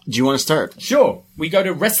 Do you want to start? Sure. We go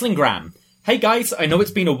to WrestlingGram. Hey guys, I know it's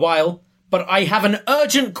been a while, but I have an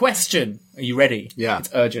urgent question. Are you ready? Yeah. It's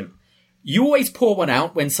urgent. You always pour one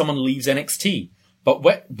out when someone leaves NXT. But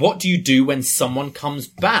what do you do when someone comes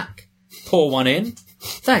back? Pour one in.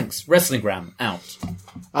 Thanks. WrestlingGram out.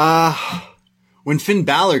 When Finn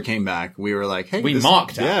Balor came back, we were like, hey, we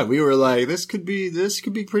marked out. Yeah, we were like, this could be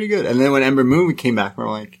pretty good. And then when Ember Moon came back, we were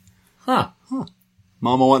like, huh.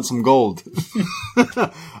 Mama wants some gold.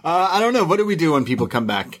 I don't know. What do we do when people come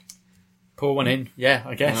back? Pour one in. Yeah,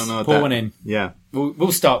 I guess. I don't know pour one in. Yeah.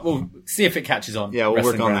 We'll start. We'll see if it catches on. Yeah, we'll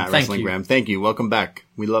work on that. WrestlingGram. Thank you. Welcome back.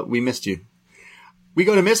 We missed you. We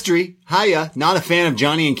go to mystery. Hiya. Not a fan of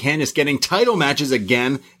Johnny and Candice getting title matches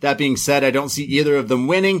again. That being said, I don't see either of them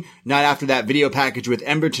winning. Not after that video package with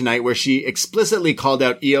Ember tonight where she explicitly called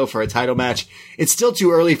out Io for a title match. It's still too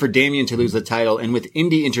early for Damian to lose the title, and with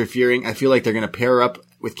Indy interfering, I feel like they're going to pair up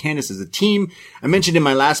with Candice as a team. I mentioned in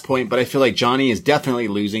my last point, but I feel like Johnny is definitely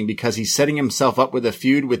losing because he's setting himself up with a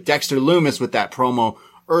feud with Dexter Lumis with that promo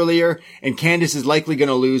earlier, and Candice is likely going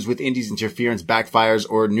to lose with Indy's interference backfires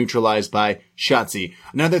or neutralized by Shotzi.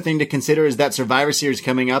 Another thing to consider is that Survivor Series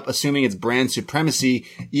coming up, assuming it's brand supremacy,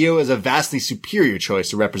 Io is a vastly superior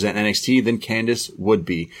choice to represent NXT than Candice would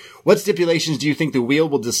be. What stipulations do you think the wheel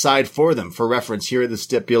will decide for them? For reference, here are the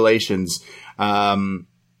stipulations.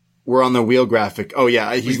 We're on the wheel graphic. Oh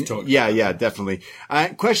yeah, yeah, definitely.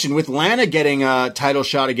 Question, with Lana getting a title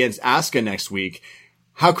shot against Asuka next week,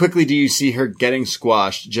 how quickly do you see her getting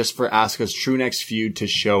squashed just for Asuka's true next feud to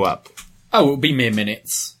show up? Oh, it'll be mere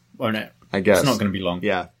minutes, won't it? I guess. It's not going to be long.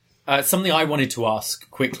 Yeah. Something I wanted to ask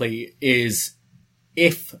quickly is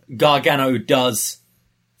if Gargano does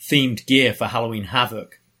themed gear for Halloween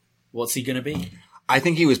Havoc, what's he going to be? I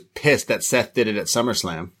think he was pissed that Seth did it at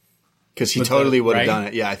SummerSlam because he totally would have done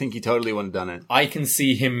it. Yeah, I think he totally would have done it. I can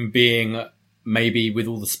see him being maybe with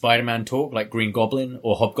all the Spider-Man talk, like Green Goblin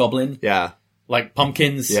or Hobgoblin. Yeah. Like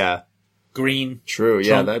pumpkins. Yeah. Green. True. Trunks.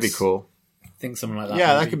 Yeah, that'd be cool. I think something like that.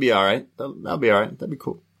 Yeah, that could be all right. That'll be all right. That'd be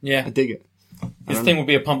cool. Yeah. I dig it. His thing will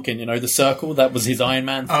be a pumpkin, the circle. That was his Iron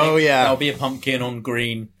Man thing. Oh, yeah. That'll be a pumpkin on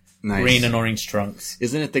green. Nice. Green and orange trunks.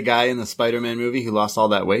 Isn't it the guy in the Spider-Man movie who lost all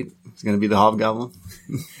that weight? It's going to be the Hobgoblin?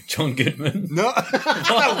 John Goodman. No.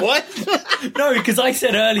 What? No, because I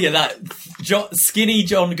said earlier that skinny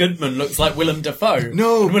John Goodman looks like Willem Dafoe.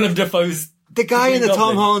 No. And Willem Dafoe's the guy in the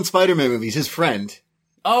Tom Holland Spider-Man movies, his friend.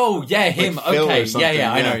 Oh, yeah, him. Like okay.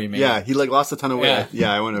 Yeah, I know what you mean. Yeah, he lost a ton of weight.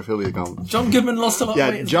 Yeah, I wonder if he'll be the Goblin. John Goodman lost a lot of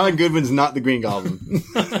weight. Yeah, John Goodman's not the Green Goblin.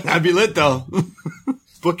 That'd be lit, though.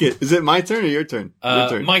 Book it. Is it my turn or your turn? Your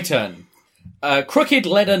turn. My turn. Crooked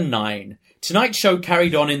Letter 9. Tonight's show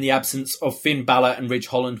carried on in the absence of Finn Balor and Ridge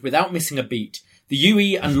Holland without missing a beat. The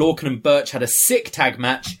UE and Lorcan and Birch had a sick tag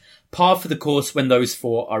match, par for the course when those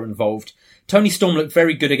four are involved. Toni Storm looked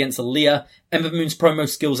very good against Aaliyah. Ember Moon's promo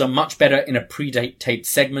skills are much better in a pre-taped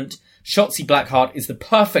segment. Shotzi Blackheart is the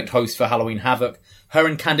perfect host for Halloween Havoc. Her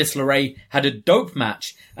and Candice LeRae had a dope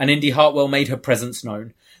match, and Indy Hartwell made her presence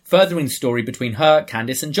known. Furthering the story between her,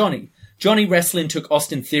 Candice, and Johnny. Johnny Wrestling took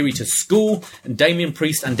Austin Theory to school, and Damian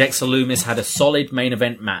Priest and Dexter Lumis had a solid main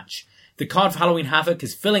event match. The card for Halloween Havoc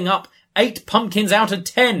is filling up. 8 pumpkins out of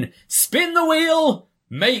 10. Spin the wheel,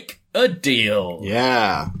 make a deal.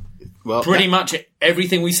 Yeah. Well, pretty much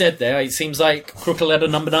everything we said there. It seems like Crooked Letter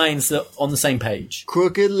number 9's on the same page.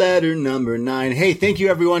 Crooked Letter number 9. Hey, thank you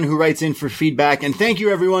everyone who writes in for feedback, and thank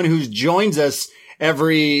you everyone who joins us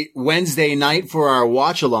every Wednesday night for our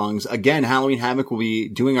watch-alongs. Again, Halloween Havoc will be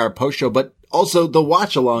doing our post-show, but also the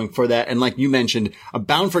watch-along for that. And like you mentioned, a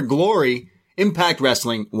Bound for Glory Impact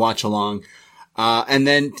Wrestling watch-along. And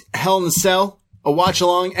then Hell in the Cell, a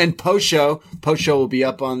watch-along, and post-show. Post-show will be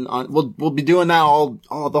up on we'll be doing that all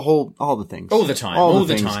the things. All the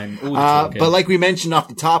time. But like we mentioned off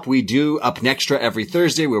the top, we do upNXT every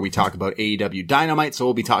Thursday where we talk about AEW Dynamite. So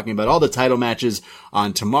we'll be talking about all the title matches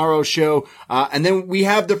on tomorrow's show. And then we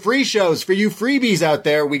have the free shows for you freebies out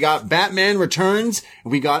there. We got Batman Returns.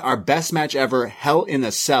 We got our best match ever, Hell in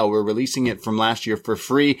a Cell. We're releasing it from last year for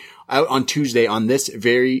free out on Tuesday on this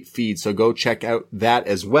very feed. So go check out that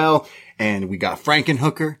as well. And we got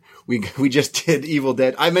Frankenhooker. We just did Evil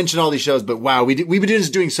Dead. I mentioned all these shows, but wow, we've been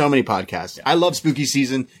just doing so many podcasts. I love spooky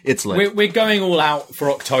season. It's lit. We're going all out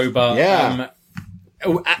for October. Yeah.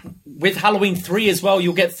 With Halloween 3 as well,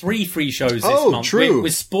 you'll get 3 free shows this month. Oh, true. We're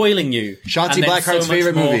spoiling you. Shotzi Blackheart's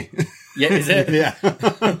favorite movie. Yeah, is it? Yeah.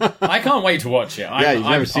 I can't wait to watch it. You've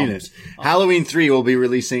never seen it. Halloween 3 will be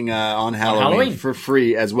releasing on Halloween for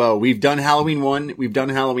free as well. We've done Halloween 1. We've done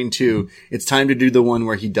Halloween 2. It's time to do the one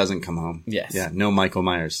where he doesn't come home. Yes. Yeah, no Michael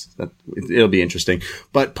Myers. It'll be interesting.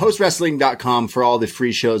 But postwrestling.com for all the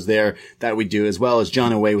free shows there that we do, as well as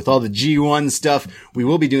John Away with all the G1 stuff. We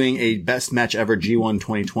will be doing a Best Match Ever G1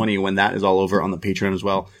 2020 when that is all over on the Patreon as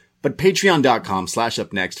well. But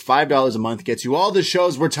patreon.com/upnext, $5 a month gets you all the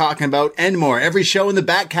shows we're talking about and more. Every show in the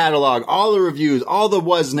back catalog, all the reviews, all the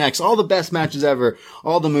what's next, all the best matches ever,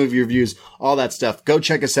 all the movie reviews, all that stuff. Go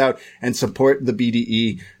check us out and support the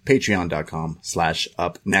BDE.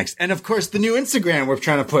 Patreon.com/upnext. And of course, the new Instagram we're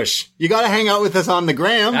trying to push. You got to hang out with us on the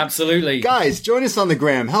gram. Absolutely. Guys, join us on the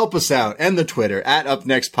gram. Help us out. And the Twitter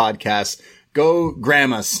 @upnextpodcast. Go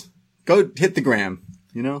gram us. Go hit the gram,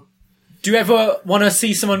 you know? Do you ever want to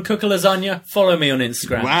see someone cook a lasagna? Follow me on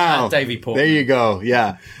Instagram. Wow. Davey Portman. There you go.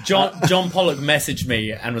 Yeah. John Pollock messaged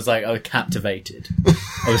me and was like, I was captivated.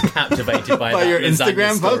 I was captivated by that your lasagna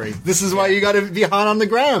Instagram story. post. This is why you got to be hot on the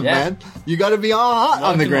gram, man. You got to be all hot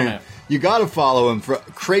on the gram. You got to follow him for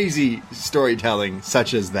crazy storytelling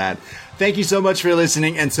such as that. Thank you so much for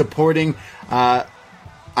listening and supporting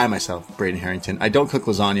I myself, Braden Harrington. I don't cook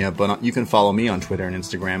lasagna, but you can follow me on Twitter and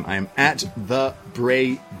Instagram. I am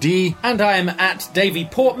 @TheBrady. And I am @Davey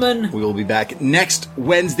Portman. We will be back next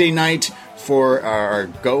Wednesday night for our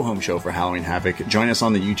go-home show for Halloween Havoc. Join us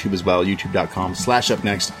on the YouTube as well,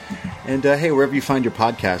 youtube.com/upnext. And hey, wherever you find your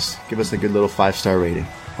podcasts, give us a good little 5-star rating.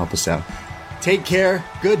 Help us out. Take care.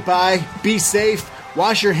 Goodbye. Be safe.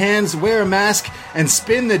 Wash your hands, wear a mask, and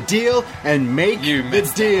spin the deal and make the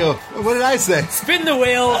deal. What did I say? Spin the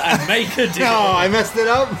wheel and make a deal. No, I messed it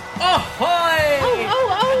up. Ahoy!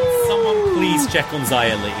 Oh. Someone please check on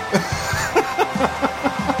Zaya Lee.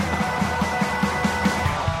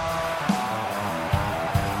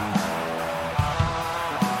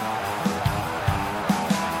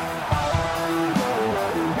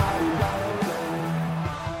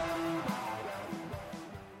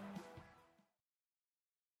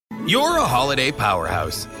 You're a holiday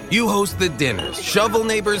powerhouse. You host the dinners, shovel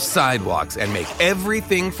neighbors' sidewalks, and make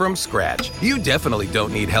everything from scratch. You definitely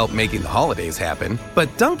don't need help making the holidays happen.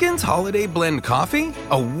 But Dunkin's Holiday Blend Coffee?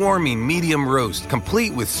 A warmy medium roast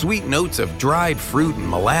complete with sweet notes of dried fruit and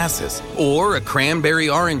molasses. Or a cranberry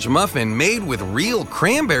orange muffin made with real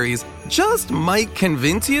cranberries just might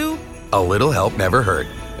convince you a little help never hurt.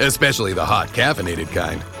 Especially the hot caffeinated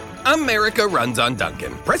kind. America runs on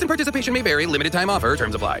Dunkin'. Price and participation may vary. Limited time offer.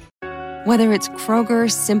 Terms apply. Whether it's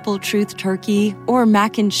Kroger's Simple Truth Turkey or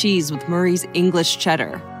mac and cheese with Murray's English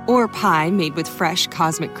Cheddar or pie made with fresh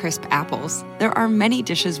Cosmic Crisp apples, there are many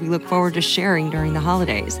dishes we look forward to sharing during the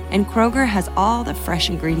holidays. And Kroger has all the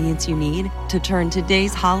fresh ingredients you need to turn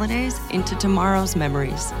today's holidays into tomorrow's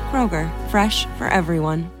memories. Kroger, fresh for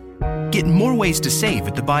everyone. Get more ways to save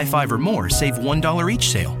at the Buy 5 or More Save $1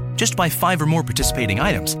 each sale. Just buy 5 or more participating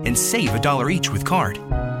items and save $1 each with card.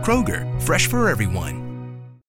 Kroger, fresh for everyone.